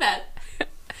said that.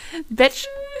 Bitch,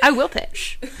 I will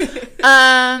pitch.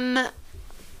 The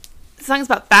song is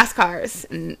about fast cars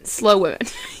and slow women.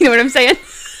 You know what I'm saying?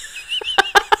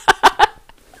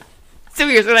 So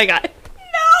here's what I got.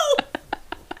 No!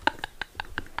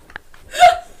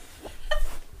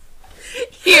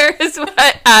 Here's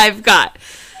what I've got.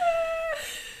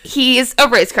 He's a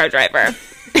race car driver.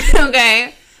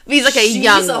 Okay? He's like a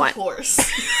young one. She's a horse.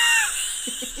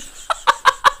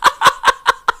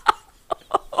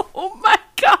 Oh my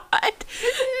god.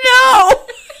 No!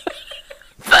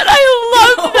 But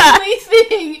I love that. The only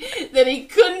thing that he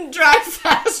couldn't drive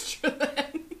faster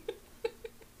than.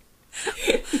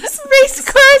 Race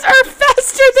cars are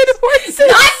faster than horses.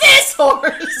 Not this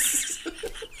horse!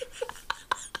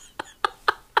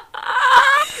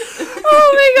 Oh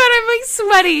my god, I'm like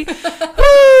sweaty.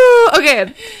 Woo.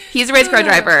 Okay, he's a race car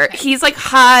driver. He's like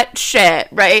hot shit,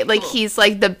 right? Like he's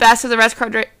like the best of the race car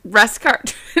drivers.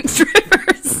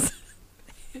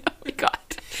 Oh my god,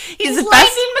 he's the best.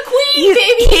 Lightning McQueen,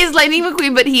 baby. He's Lightning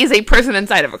McQueen, but he is a person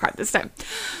inside of a car this time.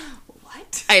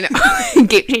 What? I know,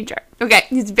 game changer. Okay,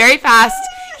 he's very fast.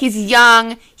 He's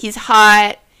young. He's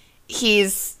hot.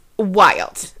 He's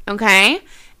wild. Okay,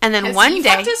 and then one day,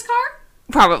 fucked his car?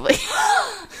 Probably.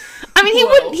 I mean,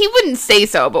 he wouldn't say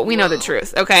so, but we know the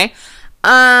truth, okay?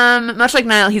 Much like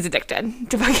Niall, he's addicted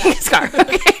to fucking his car.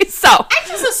 Okay, so I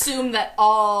just assume that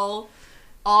all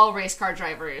race car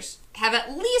drivers have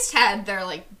at least had their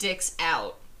like dicks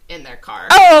out in their car.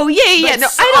 Oh yeah. No,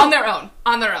 so I don't.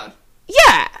 On their own.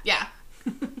 Yeah. Yeah.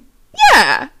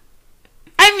 Yeah.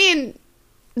 I mean,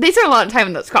 they spend a lot of time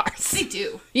in those cars. They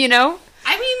do. You know?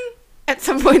 I mean, at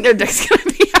some point their dick's gonna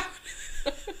be out.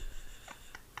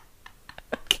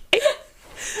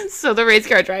 So the race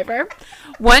car driver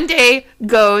one day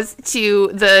goes to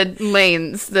the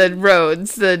lanes, the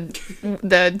roads, the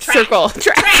circle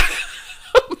track.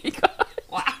 Oh my god!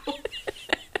 Wow.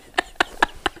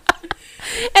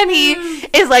 And he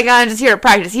is like, I'm just here to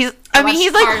practice. He's like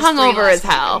hungover as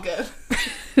hell.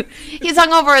 He's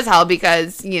hungover as hell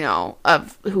because, you know,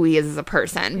 of who he is as a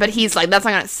person. But he's like, that's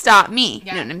not gonna stop me.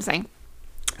 Yeah. You know what I'm saying?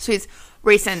 So he's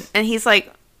racing, and he's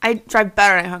like, I drive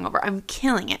better when I'm hungover. I'm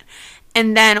killing it.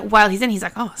 And then while he's in, he's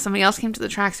like, oh, somebody else came to the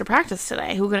tracks to practice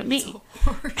today. Who could it be?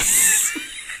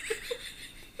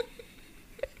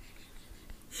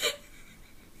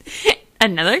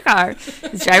 Another car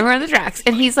is driving around the tracks.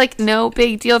 And he's like, no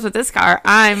big deal with this car.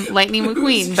 I'm Lightning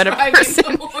McQueen, but a person.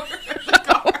 Oh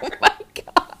my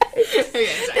god. Okay,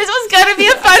 this was going to be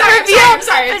a fun review. I'm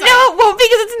sorry. But no, it won't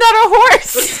because it's not a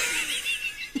horse.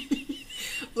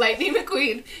 Lightning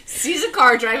McQueen sees a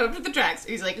car drive up to the tracks.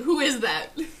 He's like, who is that?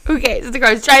 Okay, so the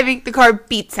car's driving. The car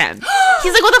beats him.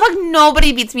 He's like, what the fuck?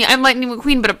 Nobody beats me. I'm Lightning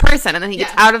McQueen, but a person. And then he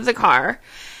gets out of the car.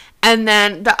 And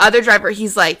then the other driver,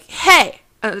 he's like, hey.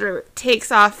 And the driver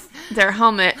takes off their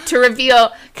helmet to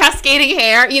reveal cascading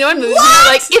hair. You know, in movies, you're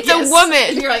like, it's a woman.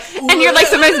 And you're like,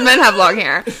 sometimes men have long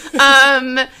hair.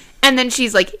 And then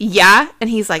she's like, yeah. And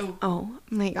he's like, oh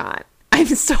my god. I'm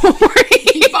so worried.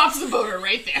 He pops the motor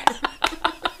right there.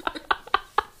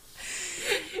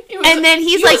 And then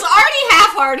he was already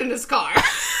half hard in his car.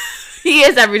 He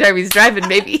is every time he's driving,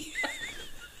 baby.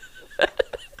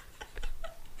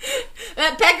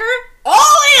 That pecker all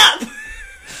the way up.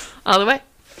 All the way.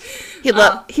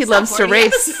 He loves to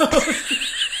race.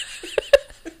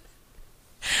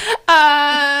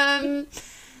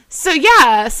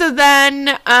 So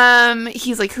then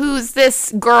he's like, who's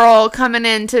this girl coming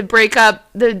in to break up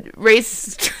the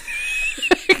race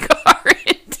car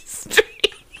industry?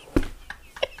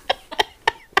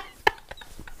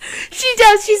 She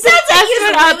does. She's Sounds like he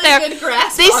has a out really there. good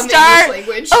grasp They on the start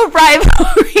English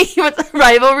language. a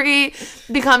rivalry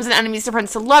becomes an enemies to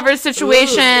friends to lovers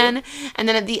situation. Ooh. And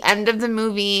then at the end of the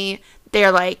movie,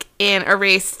 they're like in a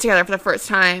race together for the first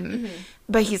time. Mm-hmm.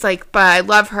 But he's like, but I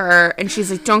love her. And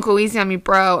she's like, don't go easy on me,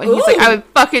 bro. And he's like, I would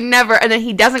fucking never. And then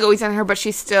he doesn't go easy on her, but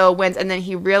she still wins. And then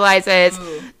he realizes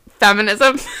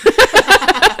feminism.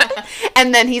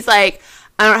 And then he's like,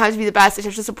 I don't have to be the best. I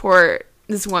have to support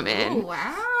this woman. Oh,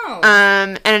 wow.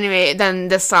 And anyway, then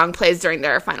this song plays during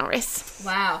their final race.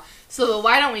 Wow. So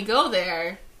why don't we go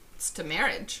there? It's to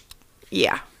marriage.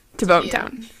 Yeah. To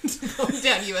Bonetown. To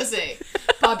Bonetown, USA.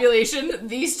 Population,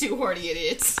 these two horny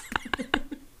idiots.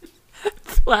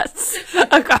 Plus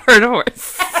a car and a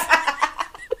horse.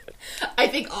 I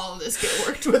think all of this could have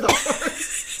worked with a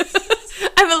horse.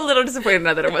 I'm a little disappointed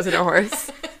now that it wasn't a horse.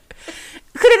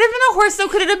 Could it have been a horse, though?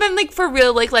 Could it have been, like, for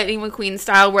real, like, Lightning McQueen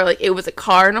style, where, like, it was a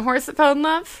car and a horse that fell in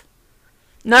love?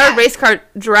 Not a race car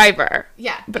driver.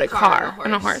 Yeah. But a car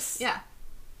and a horse. Yeah.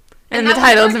 And the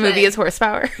title of the movie is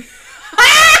Horsepower.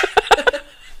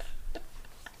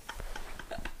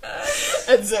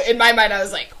 And so, in my mind, I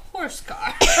was like, horse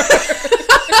car.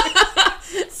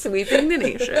 Sweeping the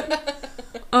nation.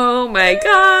 Oh, my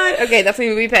God. Okay, that's my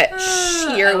movie pitch.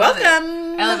 You're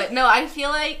welcome. I love it. No, I feel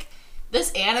like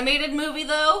this animated movie,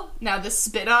 though, now this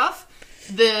spin-off,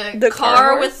 the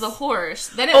car with the horse.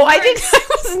 Then it works. I think I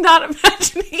was not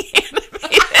imagining animated.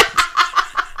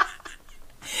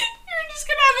 You're just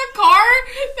gonna have a car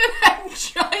that had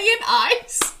giant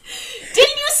eyes?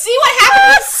 Didn't you see what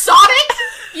happened with Sonic?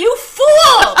 You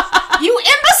fool! You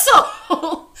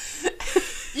imbecile!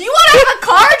 You want to have a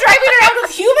car driving around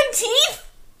with human teeth?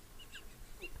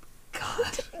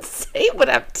 God. Didn't say it would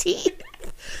have teeth.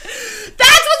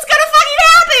 That's what's gonna fucking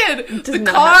happen!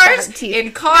 The cars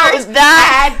in cars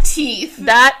had teeth.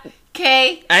 That...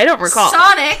 Okay? I don't recall.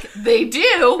 Sonic, they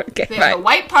do. Okay, they have a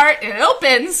white part and it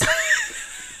opens.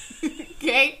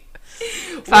 Okay?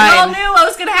 Fine. We all knew what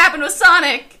was gonna happen with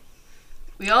Sonic.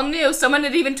 We all knew. Someone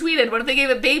had even tweeted, what if they gave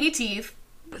it baby teeth?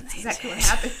 That's exactly what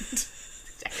happened.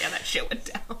 Exactly how that shit went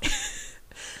down.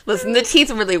 Listen, the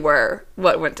teeth really were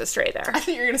what went astray there. I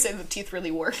think you were going to say the teeth really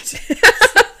worked.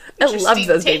 I love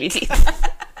those baby teeth.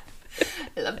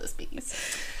 I love those babies.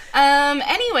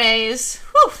 Anyways,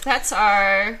 whew, that's all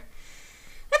I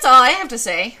have to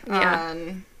say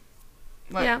on...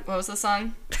 What was the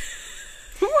song?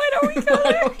 Why don't we go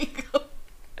Why don't we go?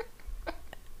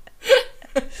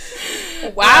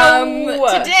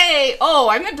 Wow. Today,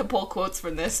 I meant to pull quotes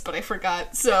from this, but I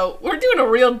forgot. So, we're doing a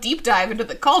real deep dive into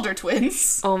the Calder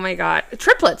twins. Oh my god.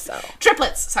 Triplets, though.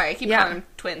 Triplets. Sorry, I keep calling them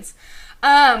twins.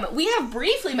 We have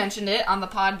briefly mentioned it on the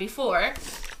pod before.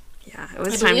 Yeah, it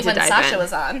was time to dive in. Sasha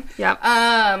was on. Yep.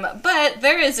 But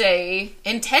there is a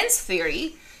intense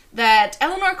theory that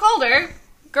Eleanor Calder,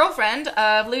 girlfriend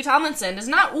of Lou Tomlinson, is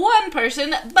not one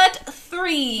person, but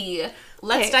three.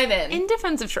 Let's dive in. In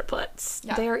defense of triplets,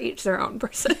 they are each their own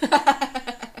person.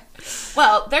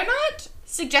 Well, they're not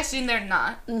suggesting they're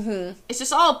not. Mm-hmm. It's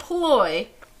just all a ploy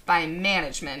by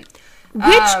management. Which,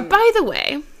 by the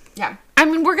way... Yeah. I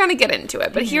mean, we're going to get into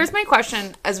it, but here's my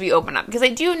question as we open up. Because I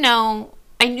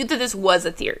knew that this was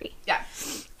a theory. Yeah.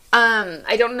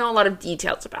 I don't know a lot of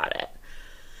details about it.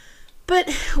 But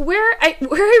where I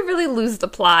really lose the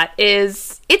plot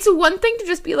is, it's one thing to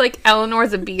just be like,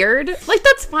 Eleanor's a beard. Like,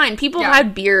 that's fine. People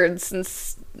had beards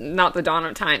since not the dawn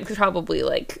of time, because probably,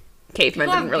 like, cavemen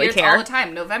didn't really care. All the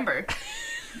time. November.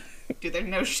 Dude, there's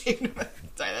no shade.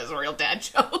 Sorry, that was a real dad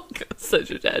joke.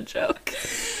 Such a dad joke.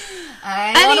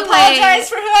 I don't apologize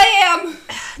for who I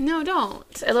am. No,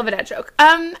 don't. I love a dad joke.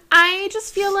 I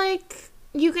just feel like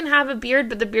you can have a beard,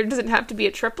 but the beard doesn't have to be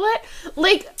a triplet.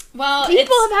 Like,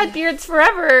 people have had beards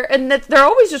forever, and they're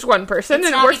always just one person,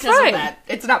 and it works fine. Of that.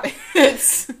 It's not.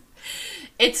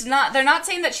 It's not. They're not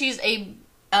saying that she's a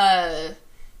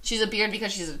beard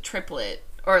because she's a triplet,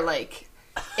 or like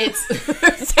it's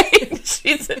saying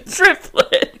she's a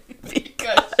triplet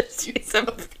because she's a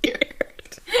beard.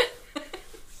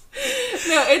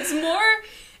 No, it's more.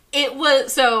 It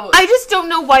was so. I just don't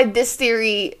know why this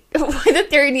theory why the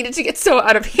theory needed to get so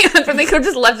out of hand when they could have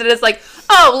just left it as like,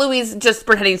 oh, Louis just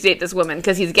pretending to date this woman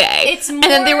because he's gay. It's more, and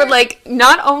then they were like,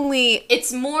 not only...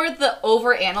 It's more the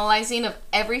over-analyzing of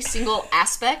every single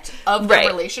aspect of the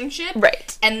relationship.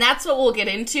 Right. And that's what we'll get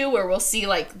into, where we'll see,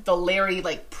 like, the Larry,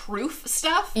 like, proof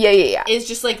stuff. Yeah. Is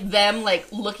just, like, them, like,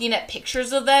 looking at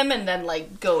pictures of them and then,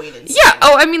 like, going insane. Yeah,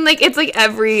 oh, I mean, like, it's like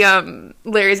every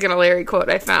Larry's Gonna Larry quote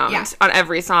I found on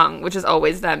every song, which is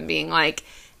always them being like...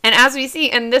 And as we see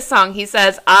in this song, he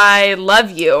says, I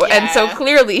love you. Yeah. And so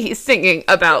clearly he's singing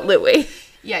about Louis.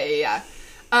 Yeah.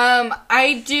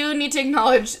 I do need to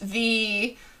acknowledge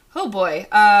the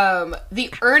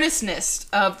earnestness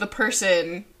of the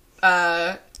person,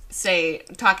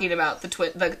 talking about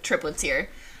the triplets here.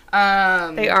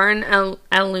 They are an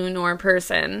Eleanor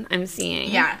person, I'm seeing.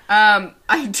 Yeah.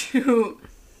 I do...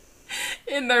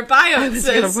 In their bio, it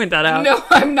says, gonna point that out. No,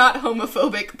 I'm not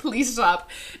homophobic. Please stop.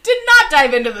 Did not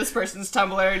dive into this person's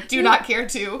Tumblr. Do not care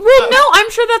to. Well, no,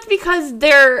 I'm sure that's because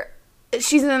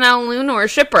she's an Eleanor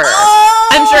shipper. Oh!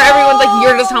 I'm sure everyone's like,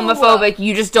 you're just homophobic.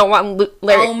 You just don't want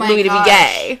Louis to be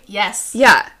gay. Yes.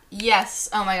 Yeah. Yes.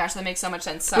 Oh my gosh, that makes so much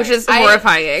sense. Sorry. Which is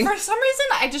horrifying. For some reason,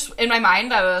 I just, in my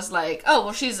mind, I was like, oh,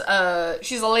 well, she's a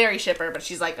Larry shipper, but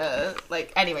she's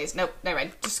anyways, nope, never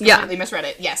mind. Just completely misread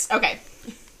it. Yes, okay.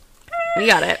 We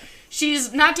got it.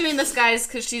 She's not doing this, guys,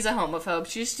 because she's a homophobe.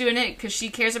 She's doing it because she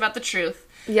cares about the truth.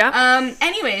 Yeah.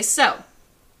 Anyways, so,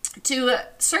 to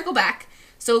circle back,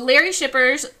 so Larry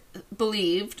shippers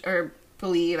believe, I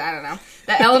don't know,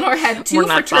 that Eleanor had two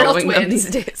fraternal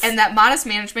twins, and that Modest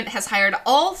Management has hired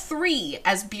all three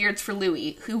as beards for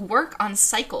Louis, who work on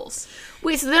cycles.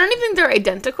 Wait, so they don't even think they're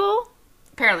identical?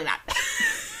 Apparently not.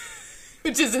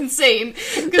 Which is insane.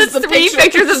 That's three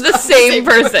pictures of the same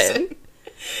person.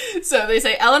 So they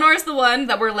say Eleanor is the one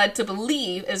that we're led to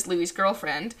believe is Louis'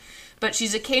 girlfriend, but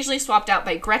she's occasionally swapped out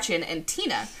by Gretchen and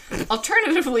Tina.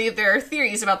 Alternatively, there are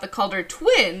theories about the Calder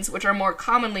twins, which are more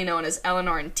commonly known as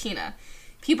Eleanor and Tina.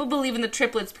 People believe in the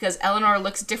triplets because Eleanor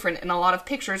looks different in a lot of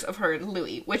pictures of her and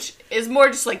Louis, which is more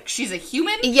just like she's a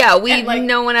human. Yeah,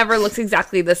 no one ever looks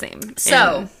exactly the same.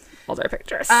 So, in all their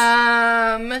pictures.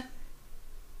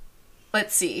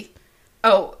 Let's see.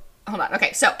 Oh, hold on.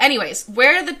 Okay, so anyways,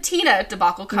 where the Tina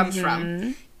debacle comes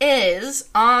from is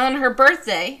on her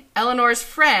birthday, Eleanor's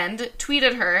friend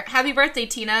tweeted her, "Happy birthday,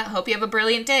 Tina. Hope you have a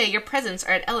brilliant day. Your presents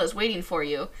are at Ella's waiting for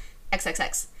you.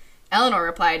 XXX. Eleanor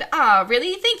replied, "Ah,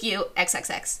 really? Thank you.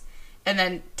 XXX. And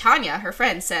then Tanya, her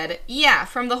friend, said, "Yeah,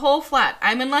 from the whole flat.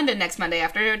 I'm in London next Monday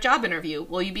after a job interview.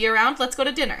 Will you be around? Let's go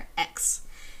to dinner. X."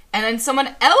 And then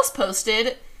someone else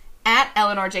posted, at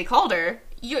Eleanor J. Calder,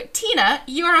 "Tina,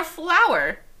 you're a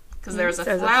flower." Because there's a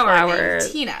flower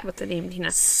named Tina. With the name Tina.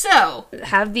 So,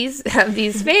 have these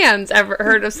fans ever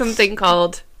heard of something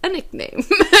called a nickname?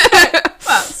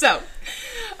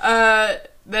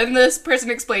 Then this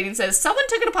person explaining says, "Someone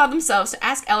took it upon themselves to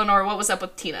ask Eleanor what was up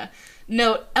with Tina.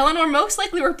 Note, Eleanor most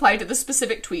likely replied to the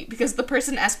specific tweet because the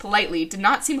person asked politely, did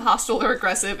not seem hostile or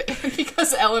aggressive, and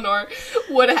because Eleanor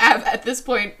would have, at this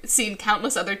point, seen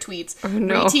countless other tweets,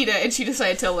 re Tina, and she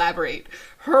decided to elaborate.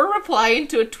 Her replying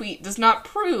to a tweet does not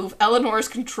prove Eleanor is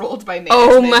controlled by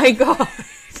management." Oh my god.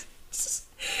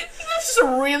 This is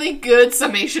a really good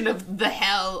summation of the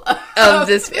hell of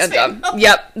this fandom.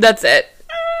 Yep, that's it.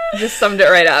 Just summed it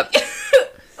right up.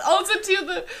 Also,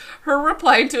 too, her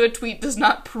reply to a tweet does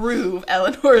not prove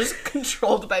Eleanor is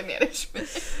controlled by management.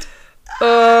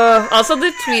 Also,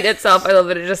 the tweet itself, I love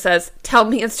that it just says, "Tell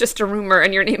me it's just a rumor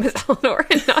and your name is Eleanor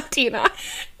and not Tina."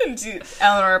 And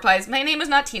Eleanor replies, "My name is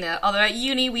not Tina, although at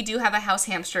uni we do have a house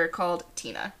hamster called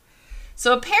Tina."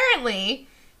 So apparently,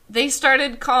 they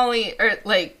started calling,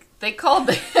 they called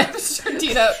the hamster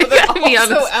Tina, but they're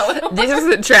also Eleanor. This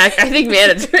isn't track. I think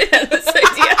management had this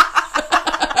idea.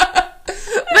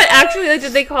 But actually,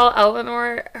 did they call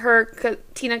Eleanor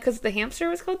Tina because the hamster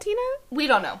was called Tina? We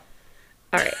don't know.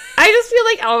 All right. I just feel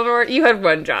like, Eleanor, you had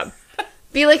one job.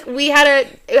 Be like, we had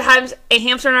a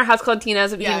hamster in our house called Tina,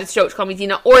 so it became this joke, call me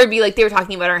Tina. Or it'd be like, they were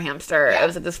talking about our hamster. Yeah. It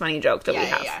was like this funny joke that we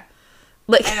have. Yeah.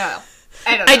 Like, I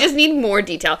don't know. I just need more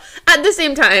detail. At the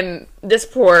same time, this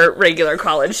poor regular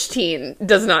college teen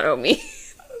does not owe me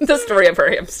the story of her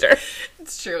hamster.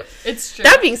 It's true.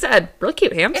 That being said, really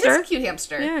cute hamster. It is a cute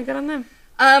hamster. Yeah, good on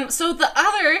them. So the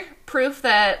other proof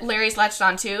that Larry's latched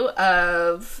onto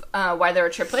of why there were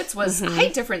triplets was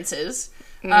height differences.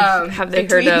 Have they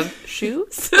heard of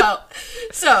shoes? Well,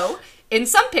 so in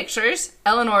some pictures,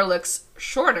 Eleanor looks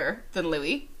shorter than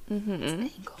Louis.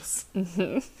 Angles.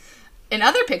 In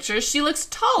other pictures, she looks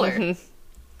taller.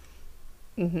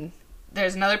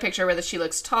 There's another picture where she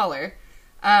looks taller.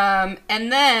 And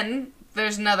then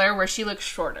there's another where she looks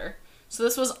shorter. So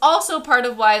this was also part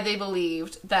of why they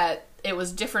believed that it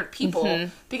was different people.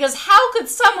 Because how could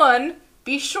someone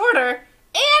be shorter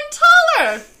and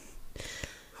taller?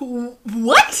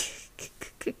 What?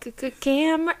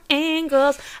 Camera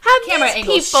angles. Have Camera these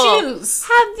angles, people, shoes,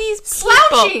 have these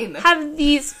slouching. people, have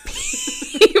these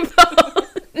people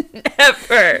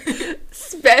never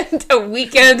spend a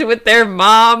weekend with their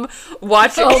mom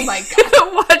watching? Oh my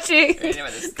god, watching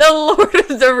the Lord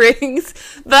of the Rings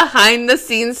behind the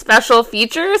scenes special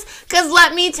features. Because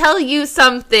let me tell you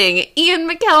something, Ian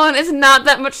McKellen is not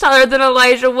that much taller than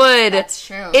Elijah Wood. That's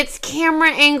true. It's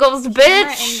camera angles, bitch.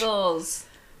 Camera angles.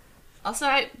 Also,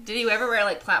 did you ever wear,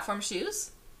 like, platform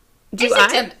shoes? Do I?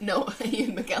 Tim, no,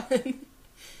 Ian McKellen.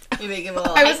 You make him a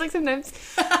little... I was like, sometimes...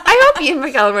 I hope Ian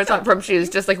McKellen wears platform shoes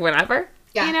just, like, whenever.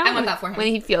 Yeah, you know? I want that for him. When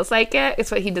he feels like it.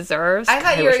 It's what he deserves. I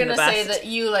thought you were wish him going the to say best. that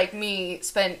you, like me,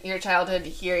 spent your childhood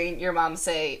hearing your mom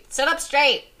say, sit up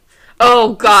straight.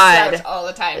 Oh, God. Slouch all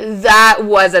the time. That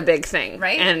was a big thing.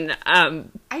 Right? And,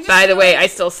 just by the feel way, like- I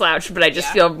still slouch, but I just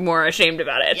Yeah. feel more ashamed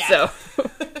about it, Yeah. so...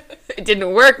 It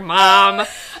didn't work, Mom.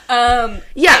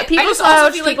 Yeah, people I just also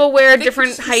slouch, feel like people wear Victor's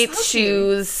different just height slouching.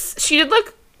 shoes. She did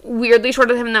look weirdly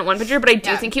shorter than him in that one picture, but I do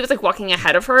Yeah. think he was, like, walking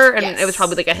ahead of her, and Yes. it was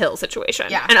probably, like, a hill situation.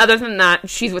 Yeah. And other than that,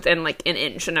 she's within, like, an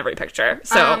inch in every picture,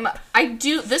 so...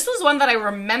 This was one that I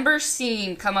remember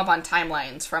seeing come up on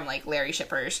timelines from, like, Larry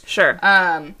Shippers. Sure.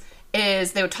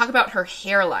 Is they would talk about her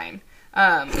hairline.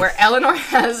 Where Eleanor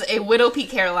has a widow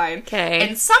peak hairline. Okay.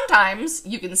 And sometimes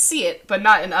you can see it, but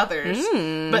not in others.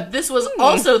 But this was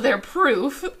also their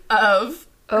proof of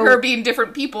her being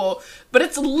different people. But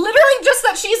it's literally just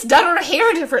that she's done her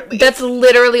hair differently. That's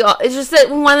literally all. It's just that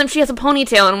one of them she has a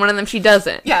ponytail and one of them she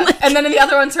doesn't. Yeah, and then in the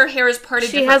other ones her hair is parted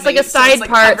She has, like, a differently, side it's, like,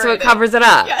 part so it covers it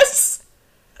up. Yes.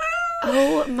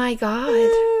 Oh, my God.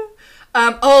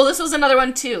 This was another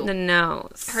one, too. The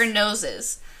nose. Her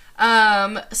noses.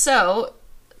 So,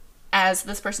 as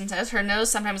this person says, her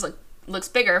nose sometimes looks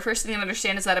bigger. First thing to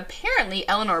understand is that apparently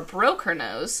Eleanor broke her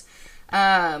nose.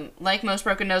 Like most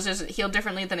broken noses, it healed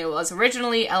differently than it was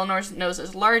originally. Eleanor's nose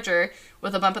is larger,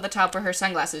 with a bump at the top where her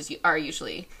sunglasses are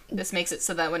usually. This makes it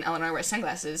so that when Eleanor wears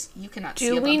sunglasses, you cannot see a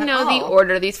Do bump we at know the all.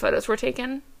 order these photos were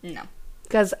taken? No.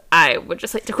 Because I would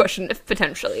just like to question if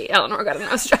potentially Eleanor got a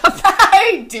nose job.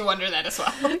 I do wonder that as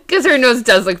well. Because her nose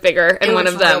does look bigger in It one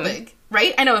looks of them. real big,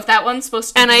 right? I know, if that one's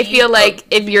supposed to And be... I feel like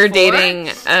if you're before-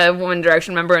 dating a One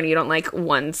Direction member and you don't like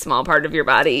one small part of your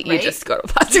body, you Right? just go to a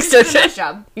plastic Just get a surgeon. nose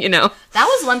job. You know? That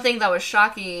was one thing that was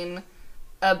shocking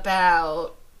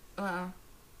about...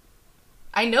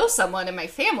 I know someone in my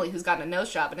family who's gotten a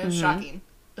nose job, and it was shocking.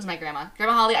 It was my grandma.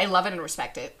 Grandma Holly, I love it and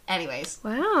respect it. Anyways.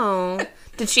 Wow.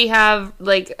 Did she have,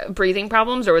 like, breathing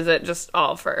problems, or was it just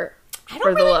all for I for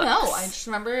don't the really looks? know. I just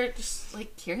remember just,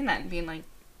 like, hearing that and being like,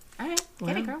 alright,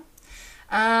 get it, girl.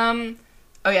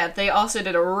 Oh yeah, they also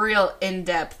did a real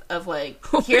in-depth of, like,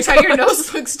 here's how your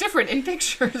nose looks different in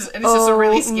pictures. And it's just a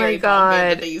really scary God. moment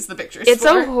that they use the pictures It's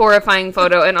for. a horrifying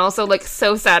photo, and also, like,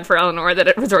 so sad for Eleanor that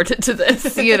it resorted to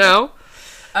this, you know?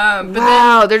 But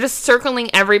Wow, they're just circling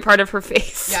every part of her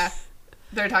face. yeah,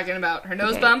 they're talking about her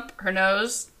nose Okay. bump, her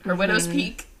nose, her widow's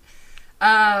peak.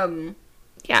 Yeah,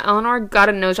 Eleanor got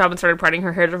a nose job and started parting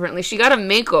her hair differently. She got a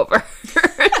makeover.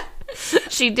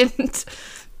 She didn't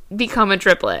become a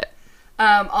triplet.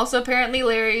 Also, apparently,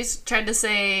 Larry's tried to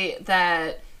say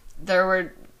that there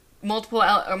were multiple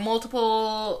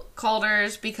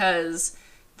Calders because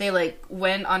they, like,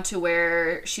 went onto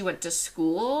where she went to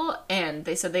school, and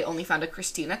they said they only found a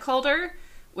Christina Calder,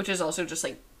 which is also just,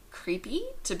 like, creepy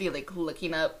to be, like,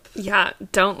 looking up. Yeah,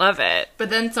 don't love it.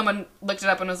 But then someone looked it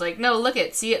up and was like, no, look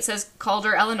it, see, it says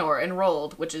Calder Eleanor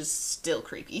enrolled, which is still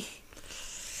creepy.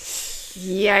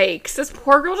 Yikes. This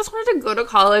poor girl just wanted to go to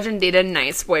college and date a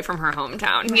nice boy from her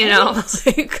hometown, you know?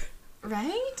 Like,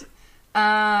 Right?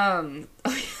 I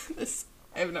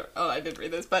did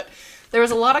read this, but there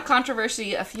was a lot of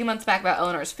controversy a few months back about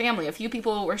Eleanor's family. A few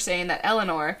people were saying that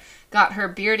Eleanor got her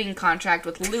bearding contract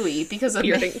with Louis because a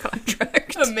bearding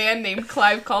contract. a man named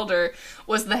Clive Calder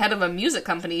was the head of a music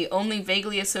company only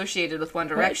vaguely associated with One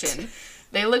Direction.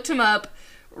 They looked him up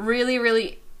really,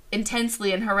 really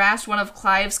intensely and harassed one of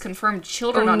Clive's confirmed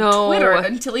children on Twitter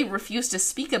until he refused to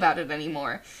speak about it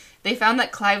anymore. They found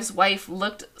that Clive's wife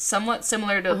looked somewhat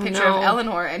similar to a picture of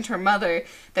Eleanor and her mother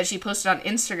that she posted on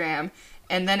Instagram,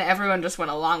 and then everyone just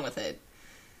went along with it.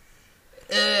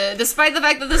 Despite the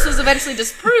fact that this was eventually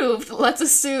disproved, let's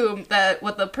assume that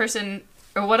what a person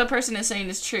is saying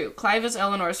is true. Clive is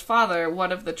Eleanor's father,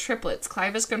 one of the triplets.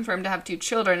 Clive is confirmed to have 2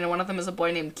 children, and one of them is a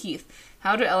boy named Keith.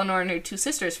 How do Eleanor and her 2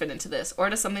 sisters fit into this?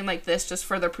 Or does something like this just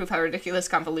further prove how ridiculous,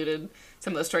 convoluted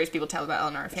some of the stories people tell about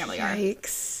Eleanor and family are?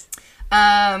 Yikes.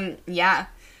 Yeah.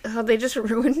 Oh, they just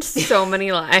ruined so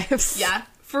many lives. Yeah.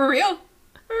 For real.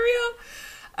 For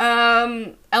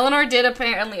real. Eleanor did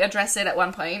apparently address it at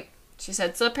one point. She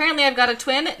said, so apparently I've got a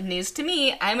twin. News to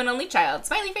me. I'm an only child.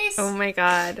 Smiley face. Oh my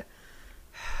god.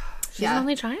 She's Yeah. an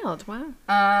only child. Wow.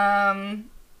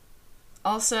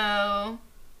 Also,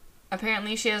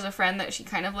 apparently she has a friend that she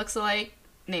kind of looks alike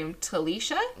named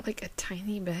Talisha. Like a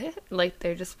tiny bit. Like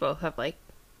they just both have like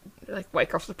white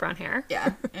girls with brown hair.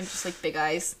 Yeah. And just like big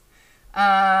eyes.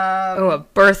 Oh, a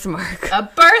birthmark. A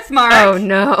birthmark Oh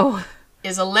no.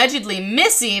 is allegedly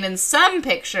missing in some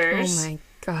pictures. Oh my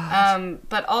god.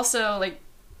 But also, like,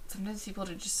 sometimes people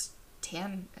are just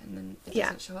tan and then it Yeah.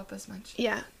 doesn't show up as much.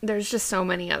 Yeah, there's just so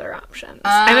many other options.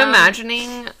 I'm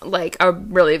imagining, like, a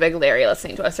really big Larry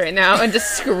listening to us right now and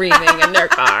just screaming in their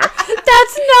car.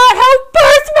 That's not how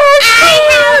birthmarks work!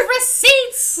 I have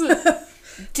receipts!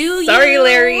 Do you? Sorry,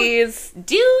 Larrys.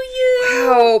 Do you?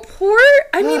 Oh, poor...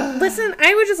 I mean, listen,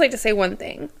 I would just like to say one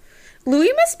thing.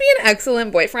 Louis must be an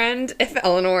excellent boyfriend if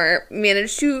Eleanor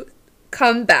managed to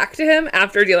come back to him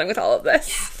after dealing with all of this.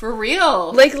 For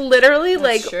real. Like, literally, That's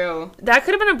like... true. That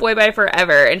could have been a boy bye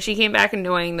forever, and she came back and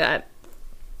knowing that,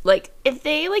 like, if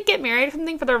they, like, get married or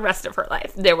something for the rest of her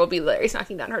life, there will be Larry's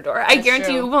knocking down her door. I guarantee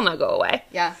true. you it will not go away.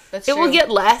 Yeah, that's It true. will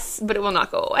get less, but it will not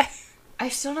go away. I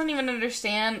still don't even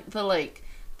understand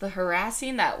the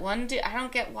harassing that one dude. I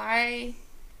don't get why.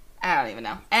 I don't even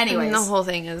know. Anyways. And the whole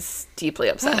thing is deeply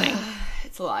upsetting.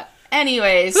 It's a lot.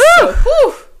 Anyways. Woo! So,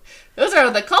 whew, those are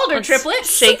the Calder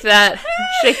Triplets. Shake those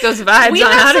vibes We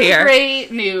on have out of some here.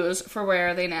 great news for Where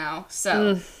Are They Now?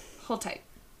 So, hold tight.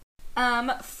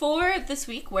 For this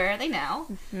week, Where Are They Now?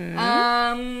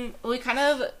 We kind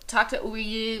of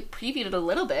we previewed it a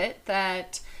little bit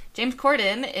that James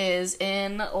Corden is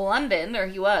in London, or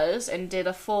he was, and did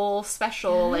a full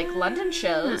special, like, London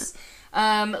shows.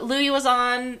 Louis was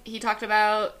on, he talked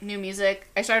about new music.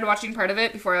 I started watching part of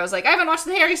it before I was like, I haven't watched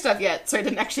the Harry stuff yet, so I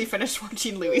didn't actually finish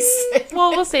watching Louis sing.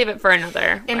 Well, we'll save it for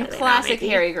another. In classic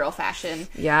Harry girl fashion.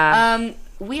 Yeah.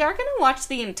 We are going to watch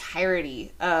the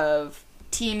entirety of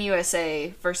Team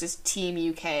USA versus Team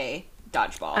UK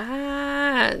Dodgeball.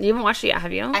 You haven't watched it yet,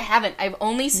 have you? I haven't. I've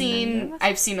only seen,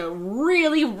 I've seen a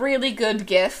really, really good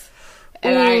GIF,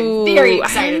 and I'm very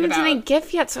excited I about haven't seen a it.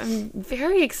 GIF yet, so I'm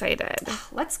very excited.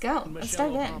 Let's go. Let's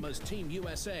Michelle dive in. Obama's Team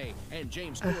USA and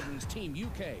James Corden's Team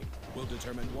UK will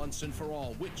determine once and for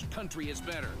all which country is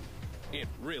better. It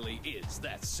really is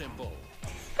that simple.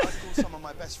 I've called some of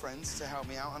my best friends to help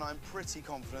me out, and I'm pretty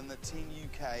confident that Team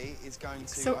UK is going to,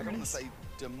 So I don't want to earnest. say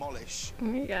demolish Oh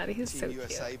my god, he's so Team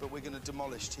USA, cute. but we're going to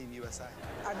demolish Team USA.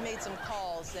 I've made some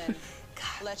calls, and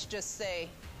let's just say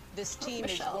this team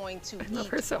is Michelle. going to love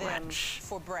eat her so them much.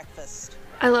 for breakfast.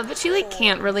 I love that she, like,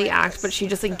 can't really act, but she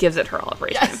just, like, gives it her all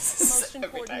every The Yes. most Every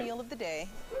important time. meal of the day.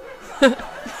 time.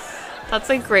 That's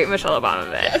a great Michelle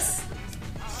Obama bit. Yes.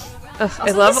 Ugh, I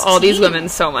Also, love this all these team. women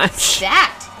so much.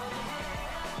 That.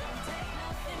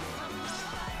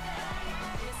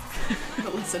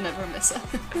 Melissa never miss it.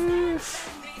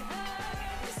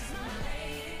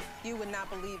 You would not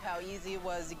believe how easy it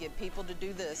was to get people to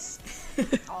do this.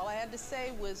 All I had to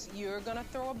say was, you're going to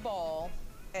throw a ball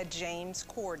at James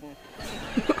Corden.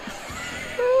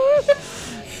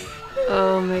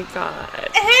 Oh my god.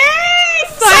 Hey!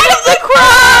 Sign of the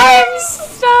Crimes!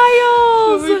 Styles!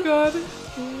 Oh my god.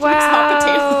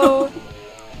 Wow.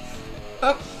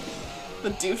 Oh, the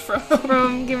dude from.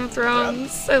 From Game of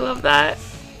Thrones. I love that.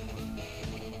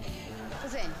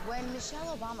 Listen, when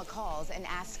Michelle Obama calls and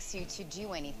asks you to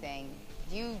do anything,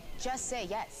 you just say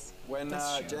yes. When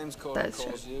James Corden That's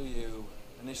calls true. you, you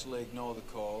initially ignore the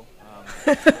call.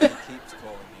 Then he keeps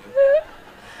calling you.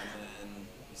 And then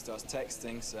he starts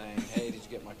texting saying, hey, did you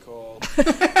get my call?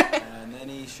 And then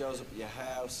he shows up at your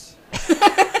house,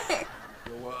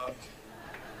 your work,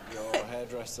 your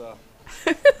hairdresser,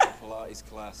 your Pilates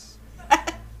class,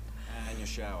 and your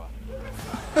shower.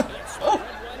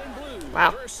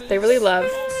 Wow. They really love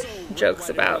jokes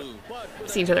about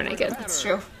seeing each other naked. It's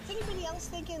true. Is anybody else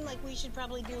thinking like we should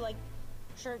probably do like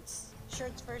shirts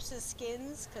versus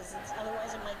skins? Because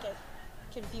otherwise it might get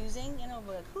confusing. You know,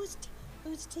 but like,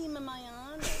 whose team am I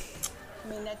on? Or, I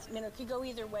mean, that's, you know, it could go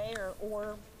either way.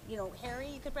 Or you know, Harry,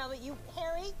 you could probably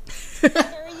Harry,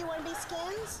 you want to be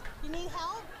skins? You need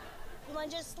help? You want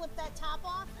to just slip that top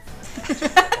off?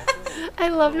 I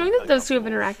love knowing that those two have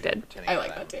interacted. I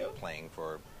like that too. Playing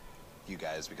for you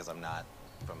guys because I'm not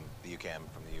from the UK, I'm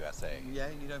from the USA. Yeah,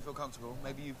 you don't feel comfortable.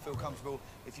 Maybe you'd feel comfortable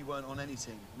if you weren't on any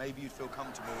team. Maybe you'd feel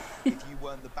comfortable if you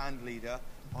weren't the band leader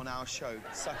on our show.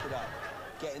 Suck it up.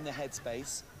 Get in the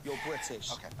headspace. You're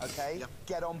British. Okay? Yep.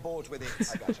 Get on board with it.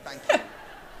 I got you. Thank you.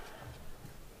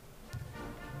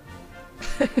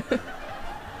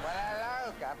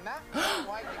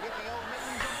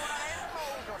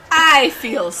 I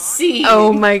feel seen.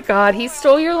 Oh my god, he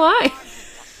stole your line.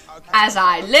 As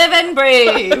I live and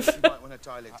breathe. You might want to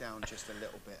dial it down just a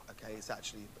little bit, okay? It's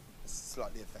actually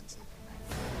slightly offensive.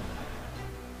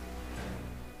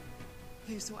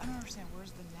 Please, so I don't understand.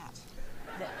 Where's the net?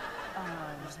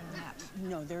 There's no net.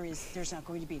 No, there's not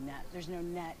going to be a net. There's no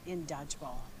net in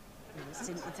dodgeball. It's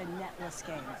a netless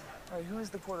game. All right, who is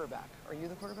the quarterback? Are you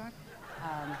the quarterback?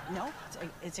 No,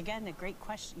 it's again a great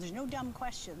question. There's no dumb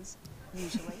questions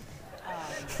usually,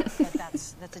 but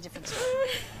that's a different story.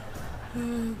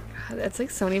 God, that's like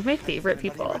so many of my favorite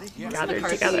people gathered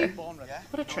together.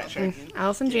 What a treasure.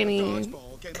 Allison Janney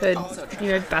could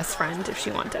be my best friend if she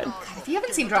wanted. If you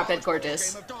haven't seen Drop Dead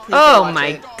Gorgeous, please go Oh watch my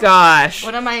it. gosh.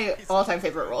 One of my all-time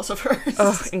favorite roles of hers.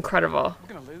 Oh, incredible.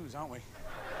 We're gonna lose, aren't we?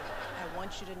 I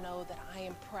want you to know that I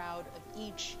am proud of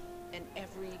each and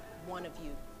every one of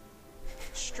you.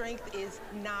 Strength is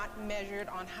not measured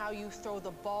on how you throw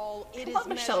the ball. It I is want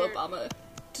Michelle measured. Obama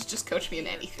to just coach me in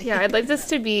anything. Yeah, I'd like this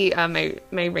to be my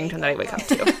ringtone that I wake up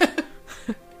to.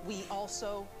 We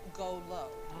also go low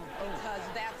because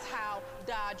that's how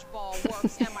dodgeball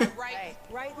works. Am I right? Hey,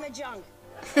 right in the junk.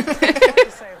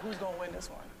 Just say who's gonna win this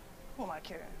one. Who am I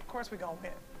kidding? Of course we're gonna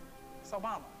win. It's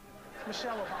Obama. It's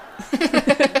Michelle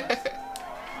Obama.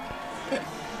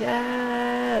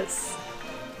 Yes.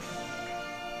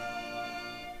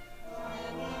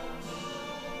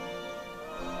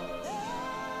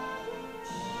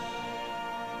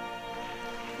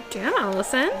 Damn,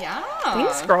 Allison. Yeah.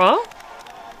 Thanks, girl.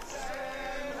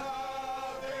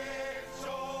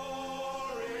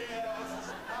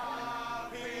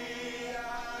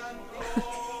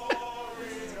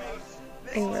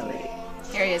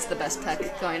 Harry is the best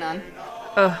peck going on.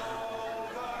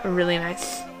 Really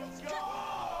nice.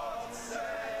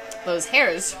 Those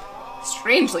hairs,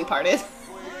 strangely parted.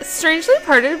 Strangely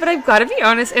parted, but I've got to be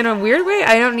honest, in a weird way,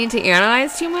 I don't need to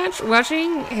analyze too much.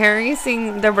 Watching Harry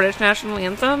sing the British national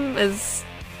anthem is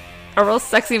a real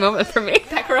sexy moment for me.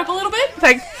 Peck her up a little bit?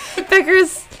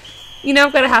 Pecker's,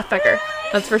 I've got a half Pecker.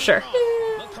 That's for sure.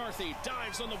 McCarthy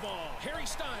dives on the ball. Harry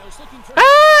Styles looking for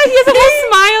Ah, he has a little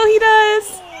smile, he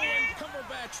does.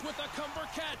 Cumberbatch with a Cumber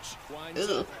catch.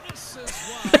 Ugh. So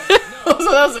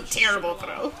that was a terrible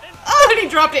throw. Oh, and he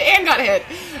dropped it and got hit.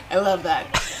 I love that.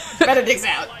 Benedict's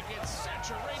out.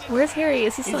 Where's Harry?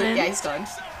 Is he still in? Yeah, he's still in.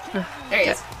 There he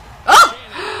is. Oh!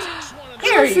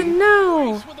 Harry!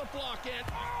 No!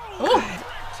 Oh!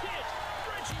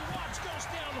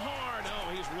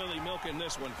 He's really milking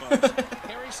this one, folks.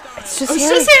 Harry Styles. It's just Oh, it's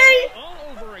Harry. just Harry! All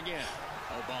over again.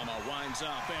 Obama winds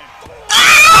up and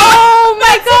Oh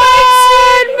my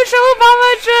god! Michelle Obama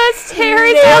just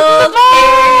Harry's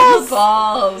out the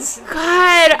balls!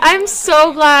 God, I'm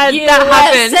so glad that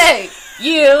happened.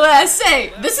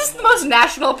 USA! This is the most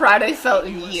national pride I've felt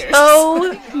in years.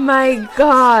 Oh my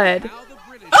god.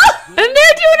 And they're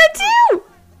doing it too!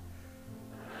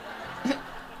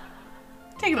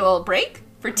 Taking a little break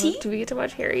for tea. Do we get to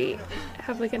watch Harry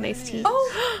have like a nice tea?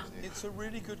 Oh! It's a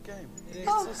really good game.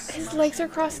 His legs are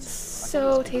crossed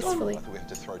so tastefully. We have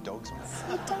to throw dogs on it.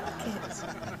 So delicate.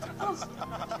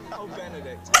 Oh,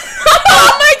 Benedict.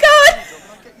 Oh my god! Can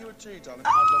I get you a tea, darling? I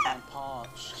love my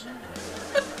parched.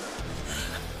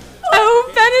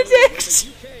 Oh, Benedict!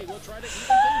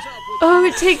 Oh,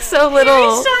 it takes so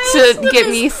little to get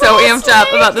me so amped up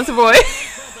about this boy.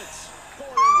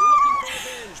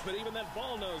 but even that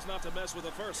ball knows not to mess with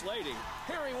the first lady.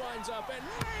 Harry winds up and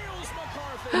nails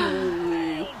McCarthy.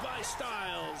 Nailed by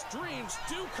Styles. Dreams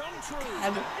do come true.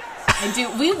 I do.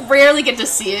 We rarely get to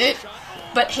see it,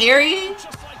 but Harry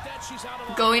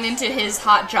going into his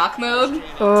hot jock mode.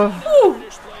 Oh.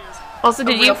 Also,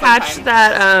 did you real fun catch time.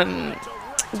 that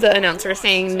the announcer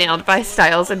saying "nailed by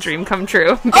Styles, a dream come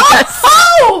true"? Because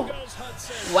Oh!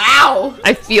 Wow!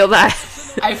 I feel that.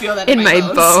 I feel that in my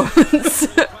bones.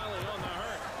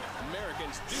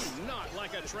 Americans do not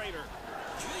like a traitor.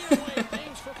 Lead away,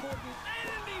 James for Gordon,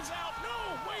 and he's out. No,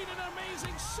 wait, an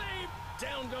amazing save.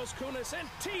 Down goes Kunis, and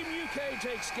Team UK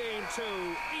takes game 2,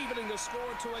 evening the score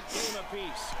to a game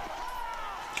apiece.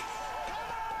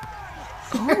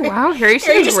 Oh wow, Harry's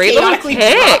Harry doing just great little chaotically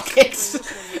drop kick. kicks.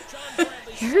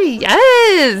 Harry,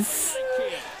 yes.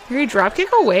 Harry, drop kick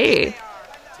away.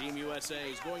 Team USA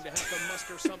is going to have to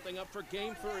muster something up for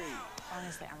game 3.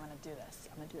 Honestly, I'm gonna do this.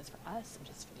 I'm gonna do this for us. I'm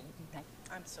just for you.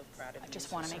 I'm so proud of you. I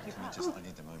just want to make you proud. I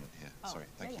need the moment here. Sorry,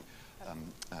 thank you.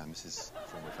 Mrs.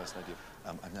 former First Lady,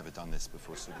 I've never done this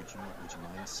before, so would you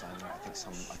mind signing?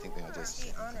 I think the idea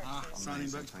is Signing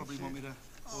books probably want me to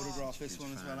autograph this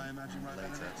one as well, I imagine, right later.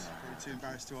 Probably too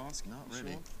embarrassed to ask. Not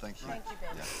really. Sure. Thank you. Right. Thank you,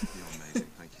 baby. Yeah, you're amazing.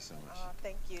 Thank you so much.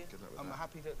 Thank you. Good luck with I'm that.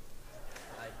 happy that...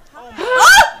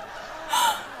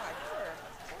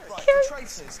 Right, the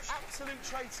traitors, absolute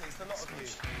traitors, the lot of you.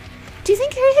 Do you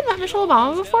think Harry had met Michelle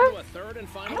Obama before?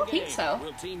 I don't think so.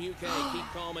 Will Team UK keep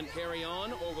calm and carry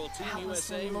on, or will Team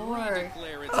USA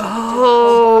redeclare its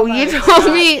Oh, you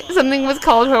told me something was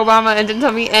called Obama and didn't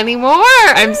tell me any more.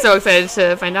 I'm so excited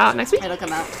to find out next week. It'll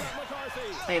come out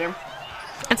later.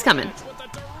 It's coming.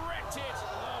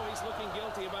 Oh, he's looking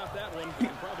guilty about that one. You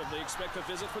can probably expect a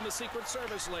visit from the Secret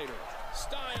Service later.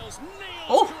 Styles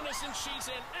nails Kunis and she's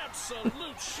in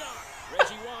absolute shock.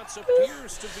 Reggie Watts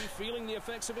appears to be feeling the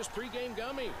effects of his pregame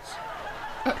gummies.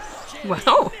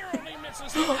 Wow.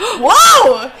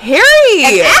 Whoa! Harry!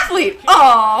 An athlete!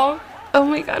 Aww. Oh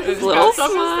my god, his little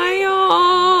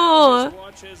smile.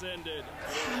 Watch has ended.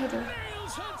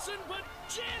 Nails Hudson, but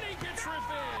Jenny gets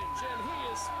revenge, and he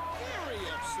is very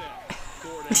upset.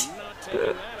 Gordon not taking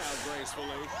that out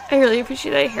gracefully. I really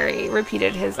appreciate that Harry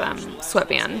repeated his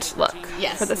sweatband look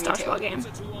for this dodgeball game.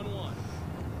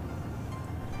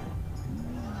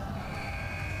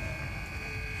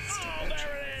 Oh,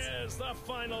 there it is, the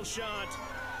final shot.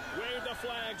 Wave the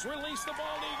flags, release the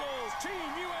bald eagles.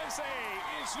 Team USA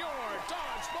is your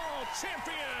dodgeball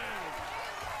champion.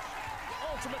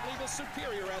 Ultimately, the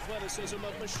superior athleticism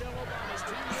of Michelle Obama's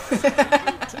Team USA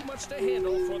proved too much to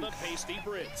handle for the pasty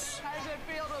Brits. How does it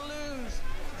feel to lose?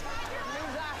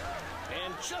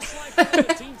 And just like that,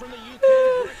 the team from the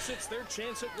UK exits their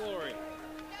chance at glory.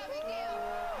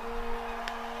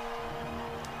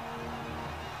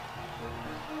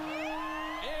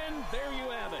 And there you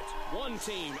have it. One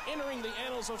team entering the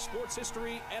annals of sports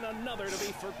history and another to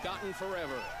be forgotten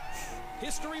forever.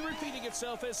 History repeating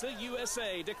itself as the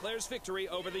USA declares victory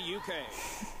over the UK.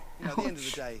 You know, at the end of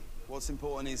the day, what's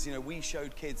important is, you know, we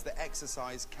showed kids that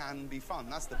exercise can be fun.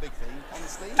 That's the big thing,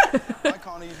 honestly. I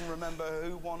can't even remember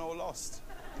who won or lost.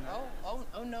 You know?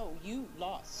 Oh no, you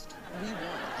lost. We won.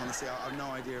 Honestly, I have no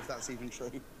idea if that's even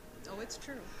true. Oh, it's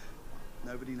true.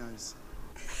 Nobody knows.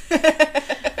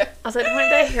 Also, I just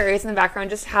wanted that Harry's in the background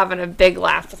just having a big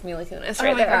laugh with Mila Kunis right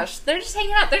Oh my there. gosh, they're just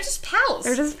hanging out. They're just pals.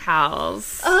 They're just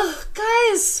pals. Oh,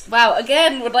 guys. Wow,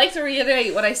 again, would like to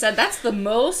reiterate what I said. That's the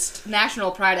most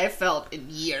national pride I've felt in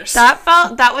years.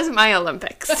 That was my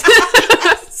Olympics.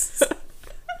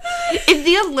 If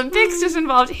the Olympics just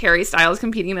involved Harry Styles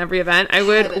competing in every event, I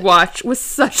would watch with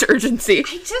such urgency.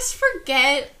 I just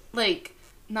forget, like,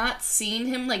 not seeing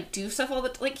him, like, do stuff all the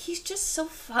time. Like, he's just so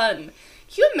fun.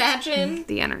 Can you imagine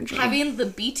the energy having the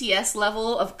BTS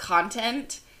level of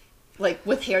content, like,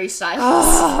 with Harry Styles?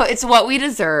 Oh, it's what we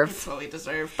deserve. It's what we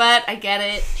deserve. But I get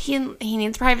it. He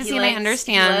needs privacy, and I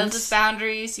understand. He loves his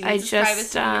boundaries. He needs his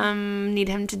privacy. I just need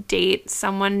him to date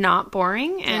someone not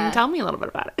boring and tell me a little bit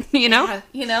about it. You know? Yeah,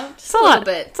 you know, just it's a little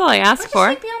bit. That's all I ask for.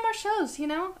 Or just, like, be on more shows, you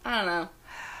know? I don't know.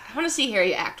 I want to see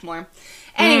Harry act more.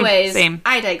 Anyways, same.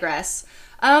 I digress.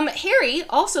 Harry,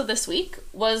 also this week,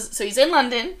 so he's in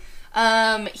London.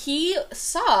 He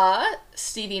saw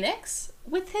Stevie Nicks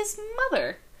with his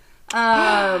mother.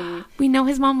 We know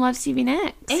his mom loves Stevie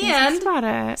Nicks. And about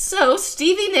it. So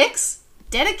Stevie Nicks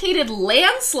dedicated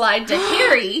Landslide to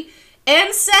Harry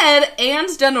and said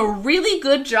Anne's done a really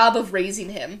good job of raising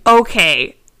him.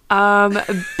 Okay.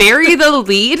 Bury the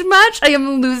lead much? I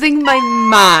am losing my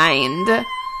mind.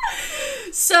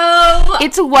 So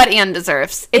it's what Anne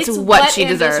deserves. It's what she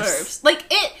Anne deserves.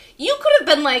 Like, you could have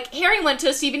been like, Harry went to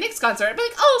a Stevie Nicks concert. I'd be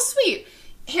like, oh, sweet.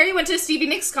 Harry went to a Stevie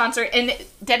Nicks concert and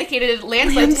dedicated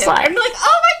Landslide to him. I'd be like,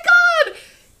 oh my god!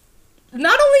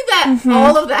 Not only that,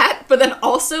 all of that, but then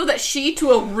also that she,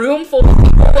 to a room full of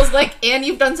people, was like, Anne,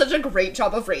 you've done such a great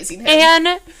job of raising him.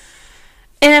 And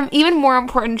an even more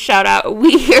important shout out,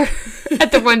 we here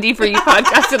at the 1D for You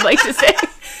podcast would like to say,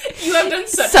 you have done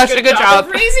such a good job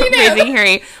of raising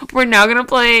Harry. We're now going to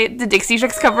play the Dixie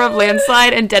Chicks cover of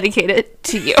Landslide and dedicate it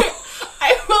to you.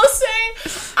 I will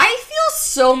say, I feel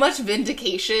so much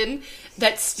vindication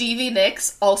that Stevie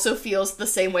Nicks also feels the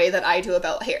same way that I do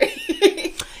about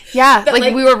Harry. Yeah,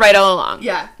 like we were right all along.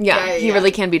 Yeah. He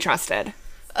really can be trusted.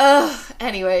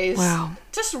 Anyways. Wow.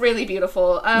 Just really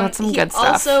beautiful. That's some good stuff.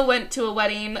 He also went to a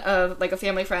wedding of, like, a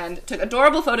family friend, took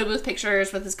adorable photo booth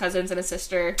pictures with his cousins and his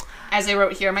sister. As I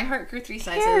wrote here, my heart grew 3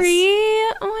 sizes. Harry!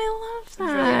 Oh, I love that.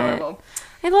 It's really adorable.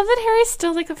 I love that Harry's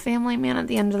still, like, a family man at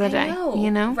the end of the day.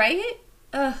 You know? Right?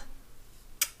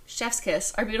 Chef's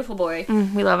kiss. Our beautiful boy.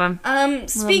 We love him.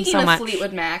 Speaking of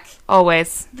Fleetwood Mac.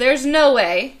 Always. There's no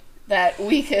way that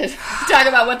we could talk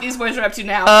about what these boys are up to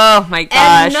now. Oh, my gosh.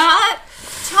 And not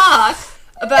talk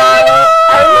about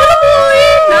our little boy,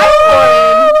 not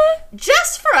Gordon,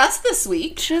 just for us this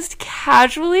week. Just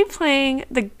casually playing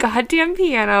the goddamn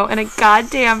piano in a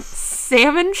goddamn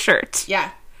salmon shirt.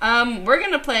 Yeah. We're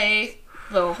gonna play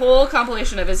the whole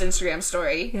compilation of his Instagram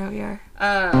story. Yeah, we are.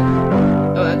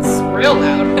 Oh, that's real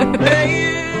loud.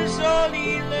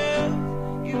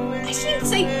 I shouldn't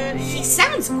say he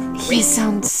sounds great. He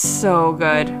sounds so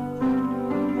good.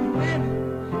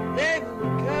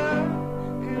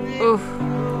 Oof.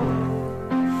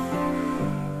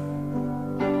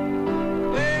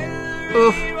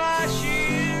 Oof.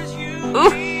 Oof.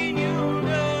 Oof.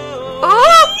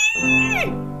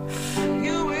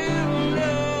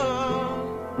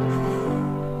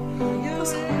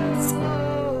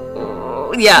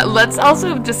 Yeah, let's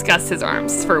also discuss his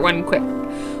arms for one quick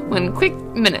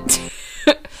minute.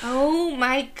 Oh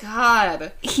my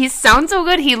god. He sounds so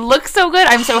good. He looks so good.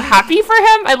 I'm so happy for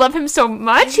him. I love him so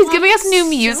much. He's giving us new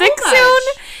music soon.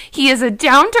 He is a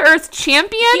down-to-earth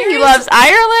champion. He loves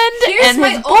Ireland and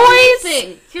his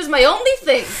boys. Here's my only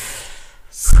thing.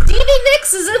 Stevie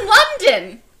Nicks is in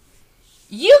London.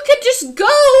 You could just go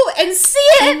and see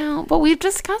it. I know, but we've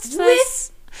discussed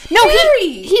this. No,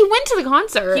 Harry. he went to the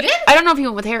concert. He did? I don't know if he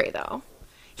went with Harry, though.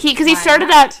 Because he started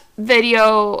that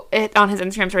video on his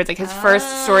Instagram story. It's like his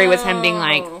first story was him being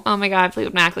like, oh my god,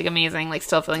 Fleetwood Mac, like amazing, like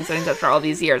still feeling so touched for all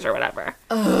these years or whatever.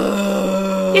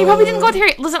 Yeah, he probably didn't go with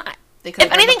Harry. Listen, if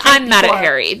anything, I'm mad at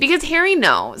Harry. Because Harry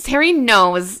knows. Harry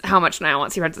knows how much Niall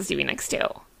wants to run to Stevie Nicks, too.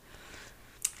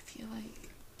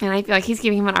 And I feel like he's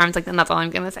giving him an arm's length, and that's all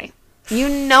I'm going to say. You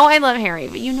know I love Harry,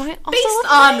 but you know I also Based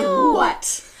love on Niall.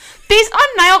 what? Based on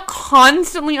Niall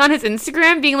constantly on his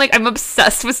Instagram being like, I'm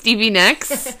obsessed with Stevie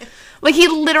Nicks. Like, he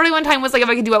literally one time was like, if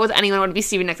I could do it with anyone, it would be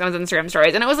Stevie Nicks on his Instagram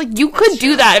stories. And I was like, you could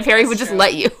do that if Harry would just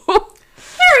let you.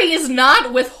 Harry is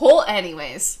not with Holt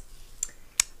anyways.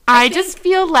 I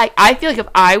feel like if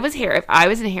I was Harry, if I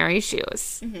was in Harry's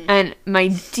shoes, and my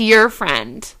dear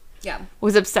friend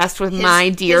was obsessed with my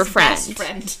dear friend, best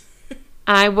friend,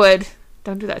 I would,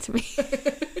 don't do that to me.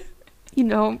 You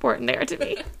know how important they are to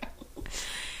me.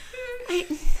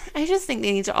 I just think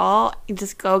they need to all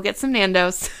just go get some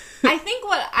Nando's. I think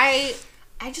I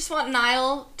just want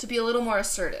Niall to be a little more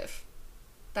assertive.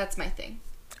 That's my thing.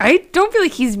 I don't feel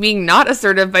like he's being not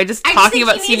assertive by just talking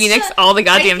about Stevie Nicks all the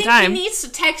goddamn time. He needs to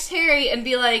text Harry and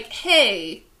be like,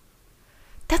 hey.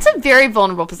 That's a very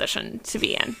vulnerable position to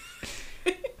be in.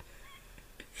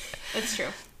 That's true.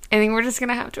 I think we're just going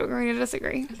to have to agree to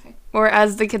disagree. Okay. Or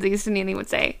as the kids at Easton Nanny would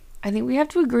say, I think we have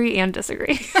to agree and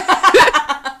disagree.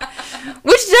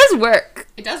 Which does work.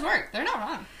 It does work. They're not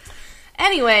wrong.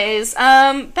 Anyways,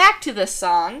 back to this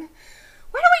song.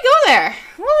 Where do we go there?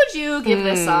 What would you give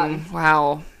this song?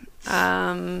 Wow.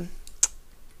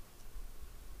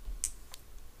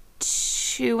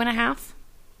 2.5.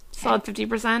 Solid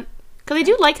 50%. Because I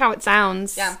do like how it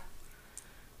sounds. Yeah.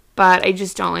 But I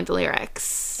just don't like the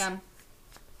lyrics. Yeah.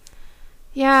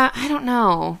 Yeah, I don't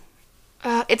know.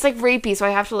 It's like rapey, so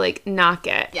I have to like knock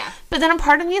it. Yeah. But then a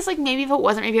part of me is like, maybe if it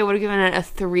wasn't rapey, I would have given it a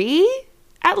 3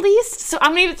 at least. So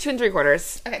I'm gonna give it 2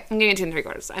 3/4. Okay. I'm giving it 2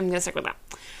 3/4. I'm gonna stick with that.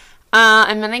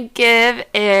 I'm gonna give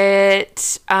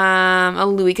it a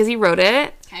Louis because he wrote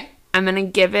it. Okay. I'm gonna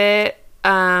give it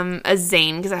a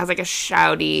Zayn because it has like a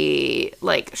shouty,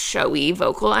 like showy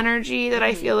vocal energy that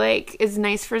I feel like is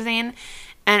nice for Zayn.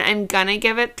 And I'm gonna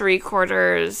give it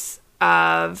 3/4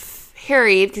 of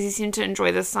Harry because he seemed to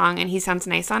enjoy this song and he sounds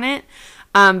nice on it.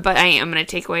 But I am gonna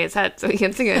take away his head so he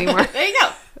can't sing it anymore. There you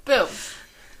go. Boom.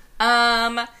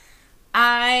 I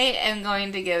am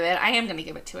going to give it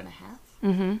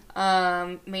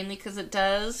 2.5. Mainly because it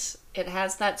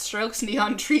has that Strokes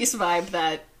Neon Trees vibe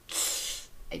that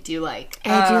I do like.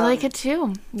 I do like it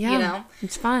too. Yeah. You know?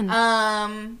 It's fun.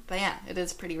 But yeah, it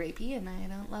is pretty rapey and I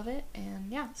don't love it.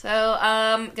 And yeah. So,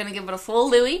 gonna give it a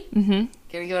full Louis. Gonna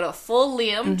give it a full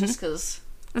Liam just because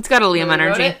it's got a Liam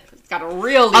energy. It's got a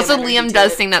real Liam also, energy Liam to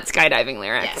does it. sing that skydiving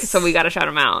lyric, so we gotta shout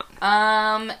him out.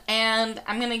 And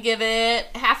I'm gonna give it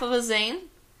half of a Zayn.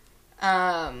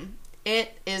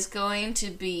 It is going to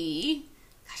be...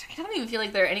 Gosh, I don't even feel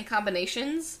like there are any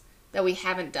combinations that we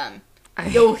haven't done.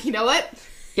 Yo, you know what?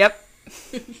 Yep.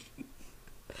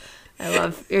 I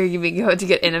love you being going to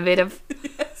get innovative.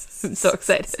 Yes. I'm so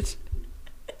excited.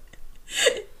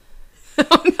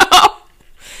 Oh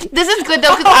no! This is good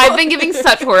though because I've been giving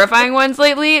such horrifying ones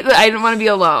lately that I didn't want to be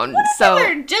alone. So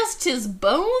They're just his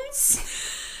bones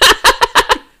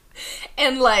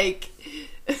and like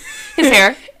his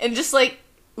hair and just like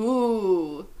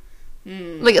ooh,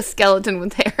 like a skeleton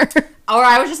with hair. Or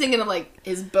I was just thinking of like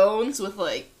his bones with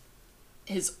like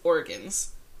his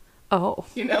organs. Oh,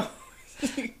 You know.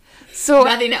 so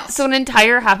Nothing else. So an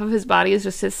entire half of his body is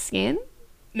just his skin.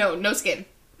 No skin.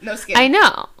 No skin. I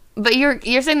know, But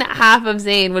you're saying that half of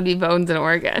Zayn would be bones and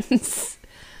organs.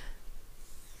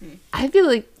 I feel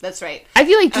like that's right. I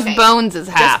feel like just bones is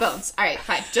half. Just bones. All right,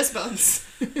 fine. Just bones.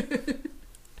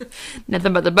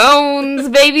 Nothing but the bones,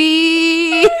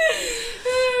 baby.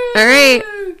 All right.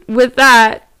 With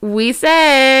that, we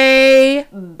say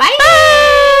bye.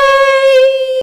 Bye.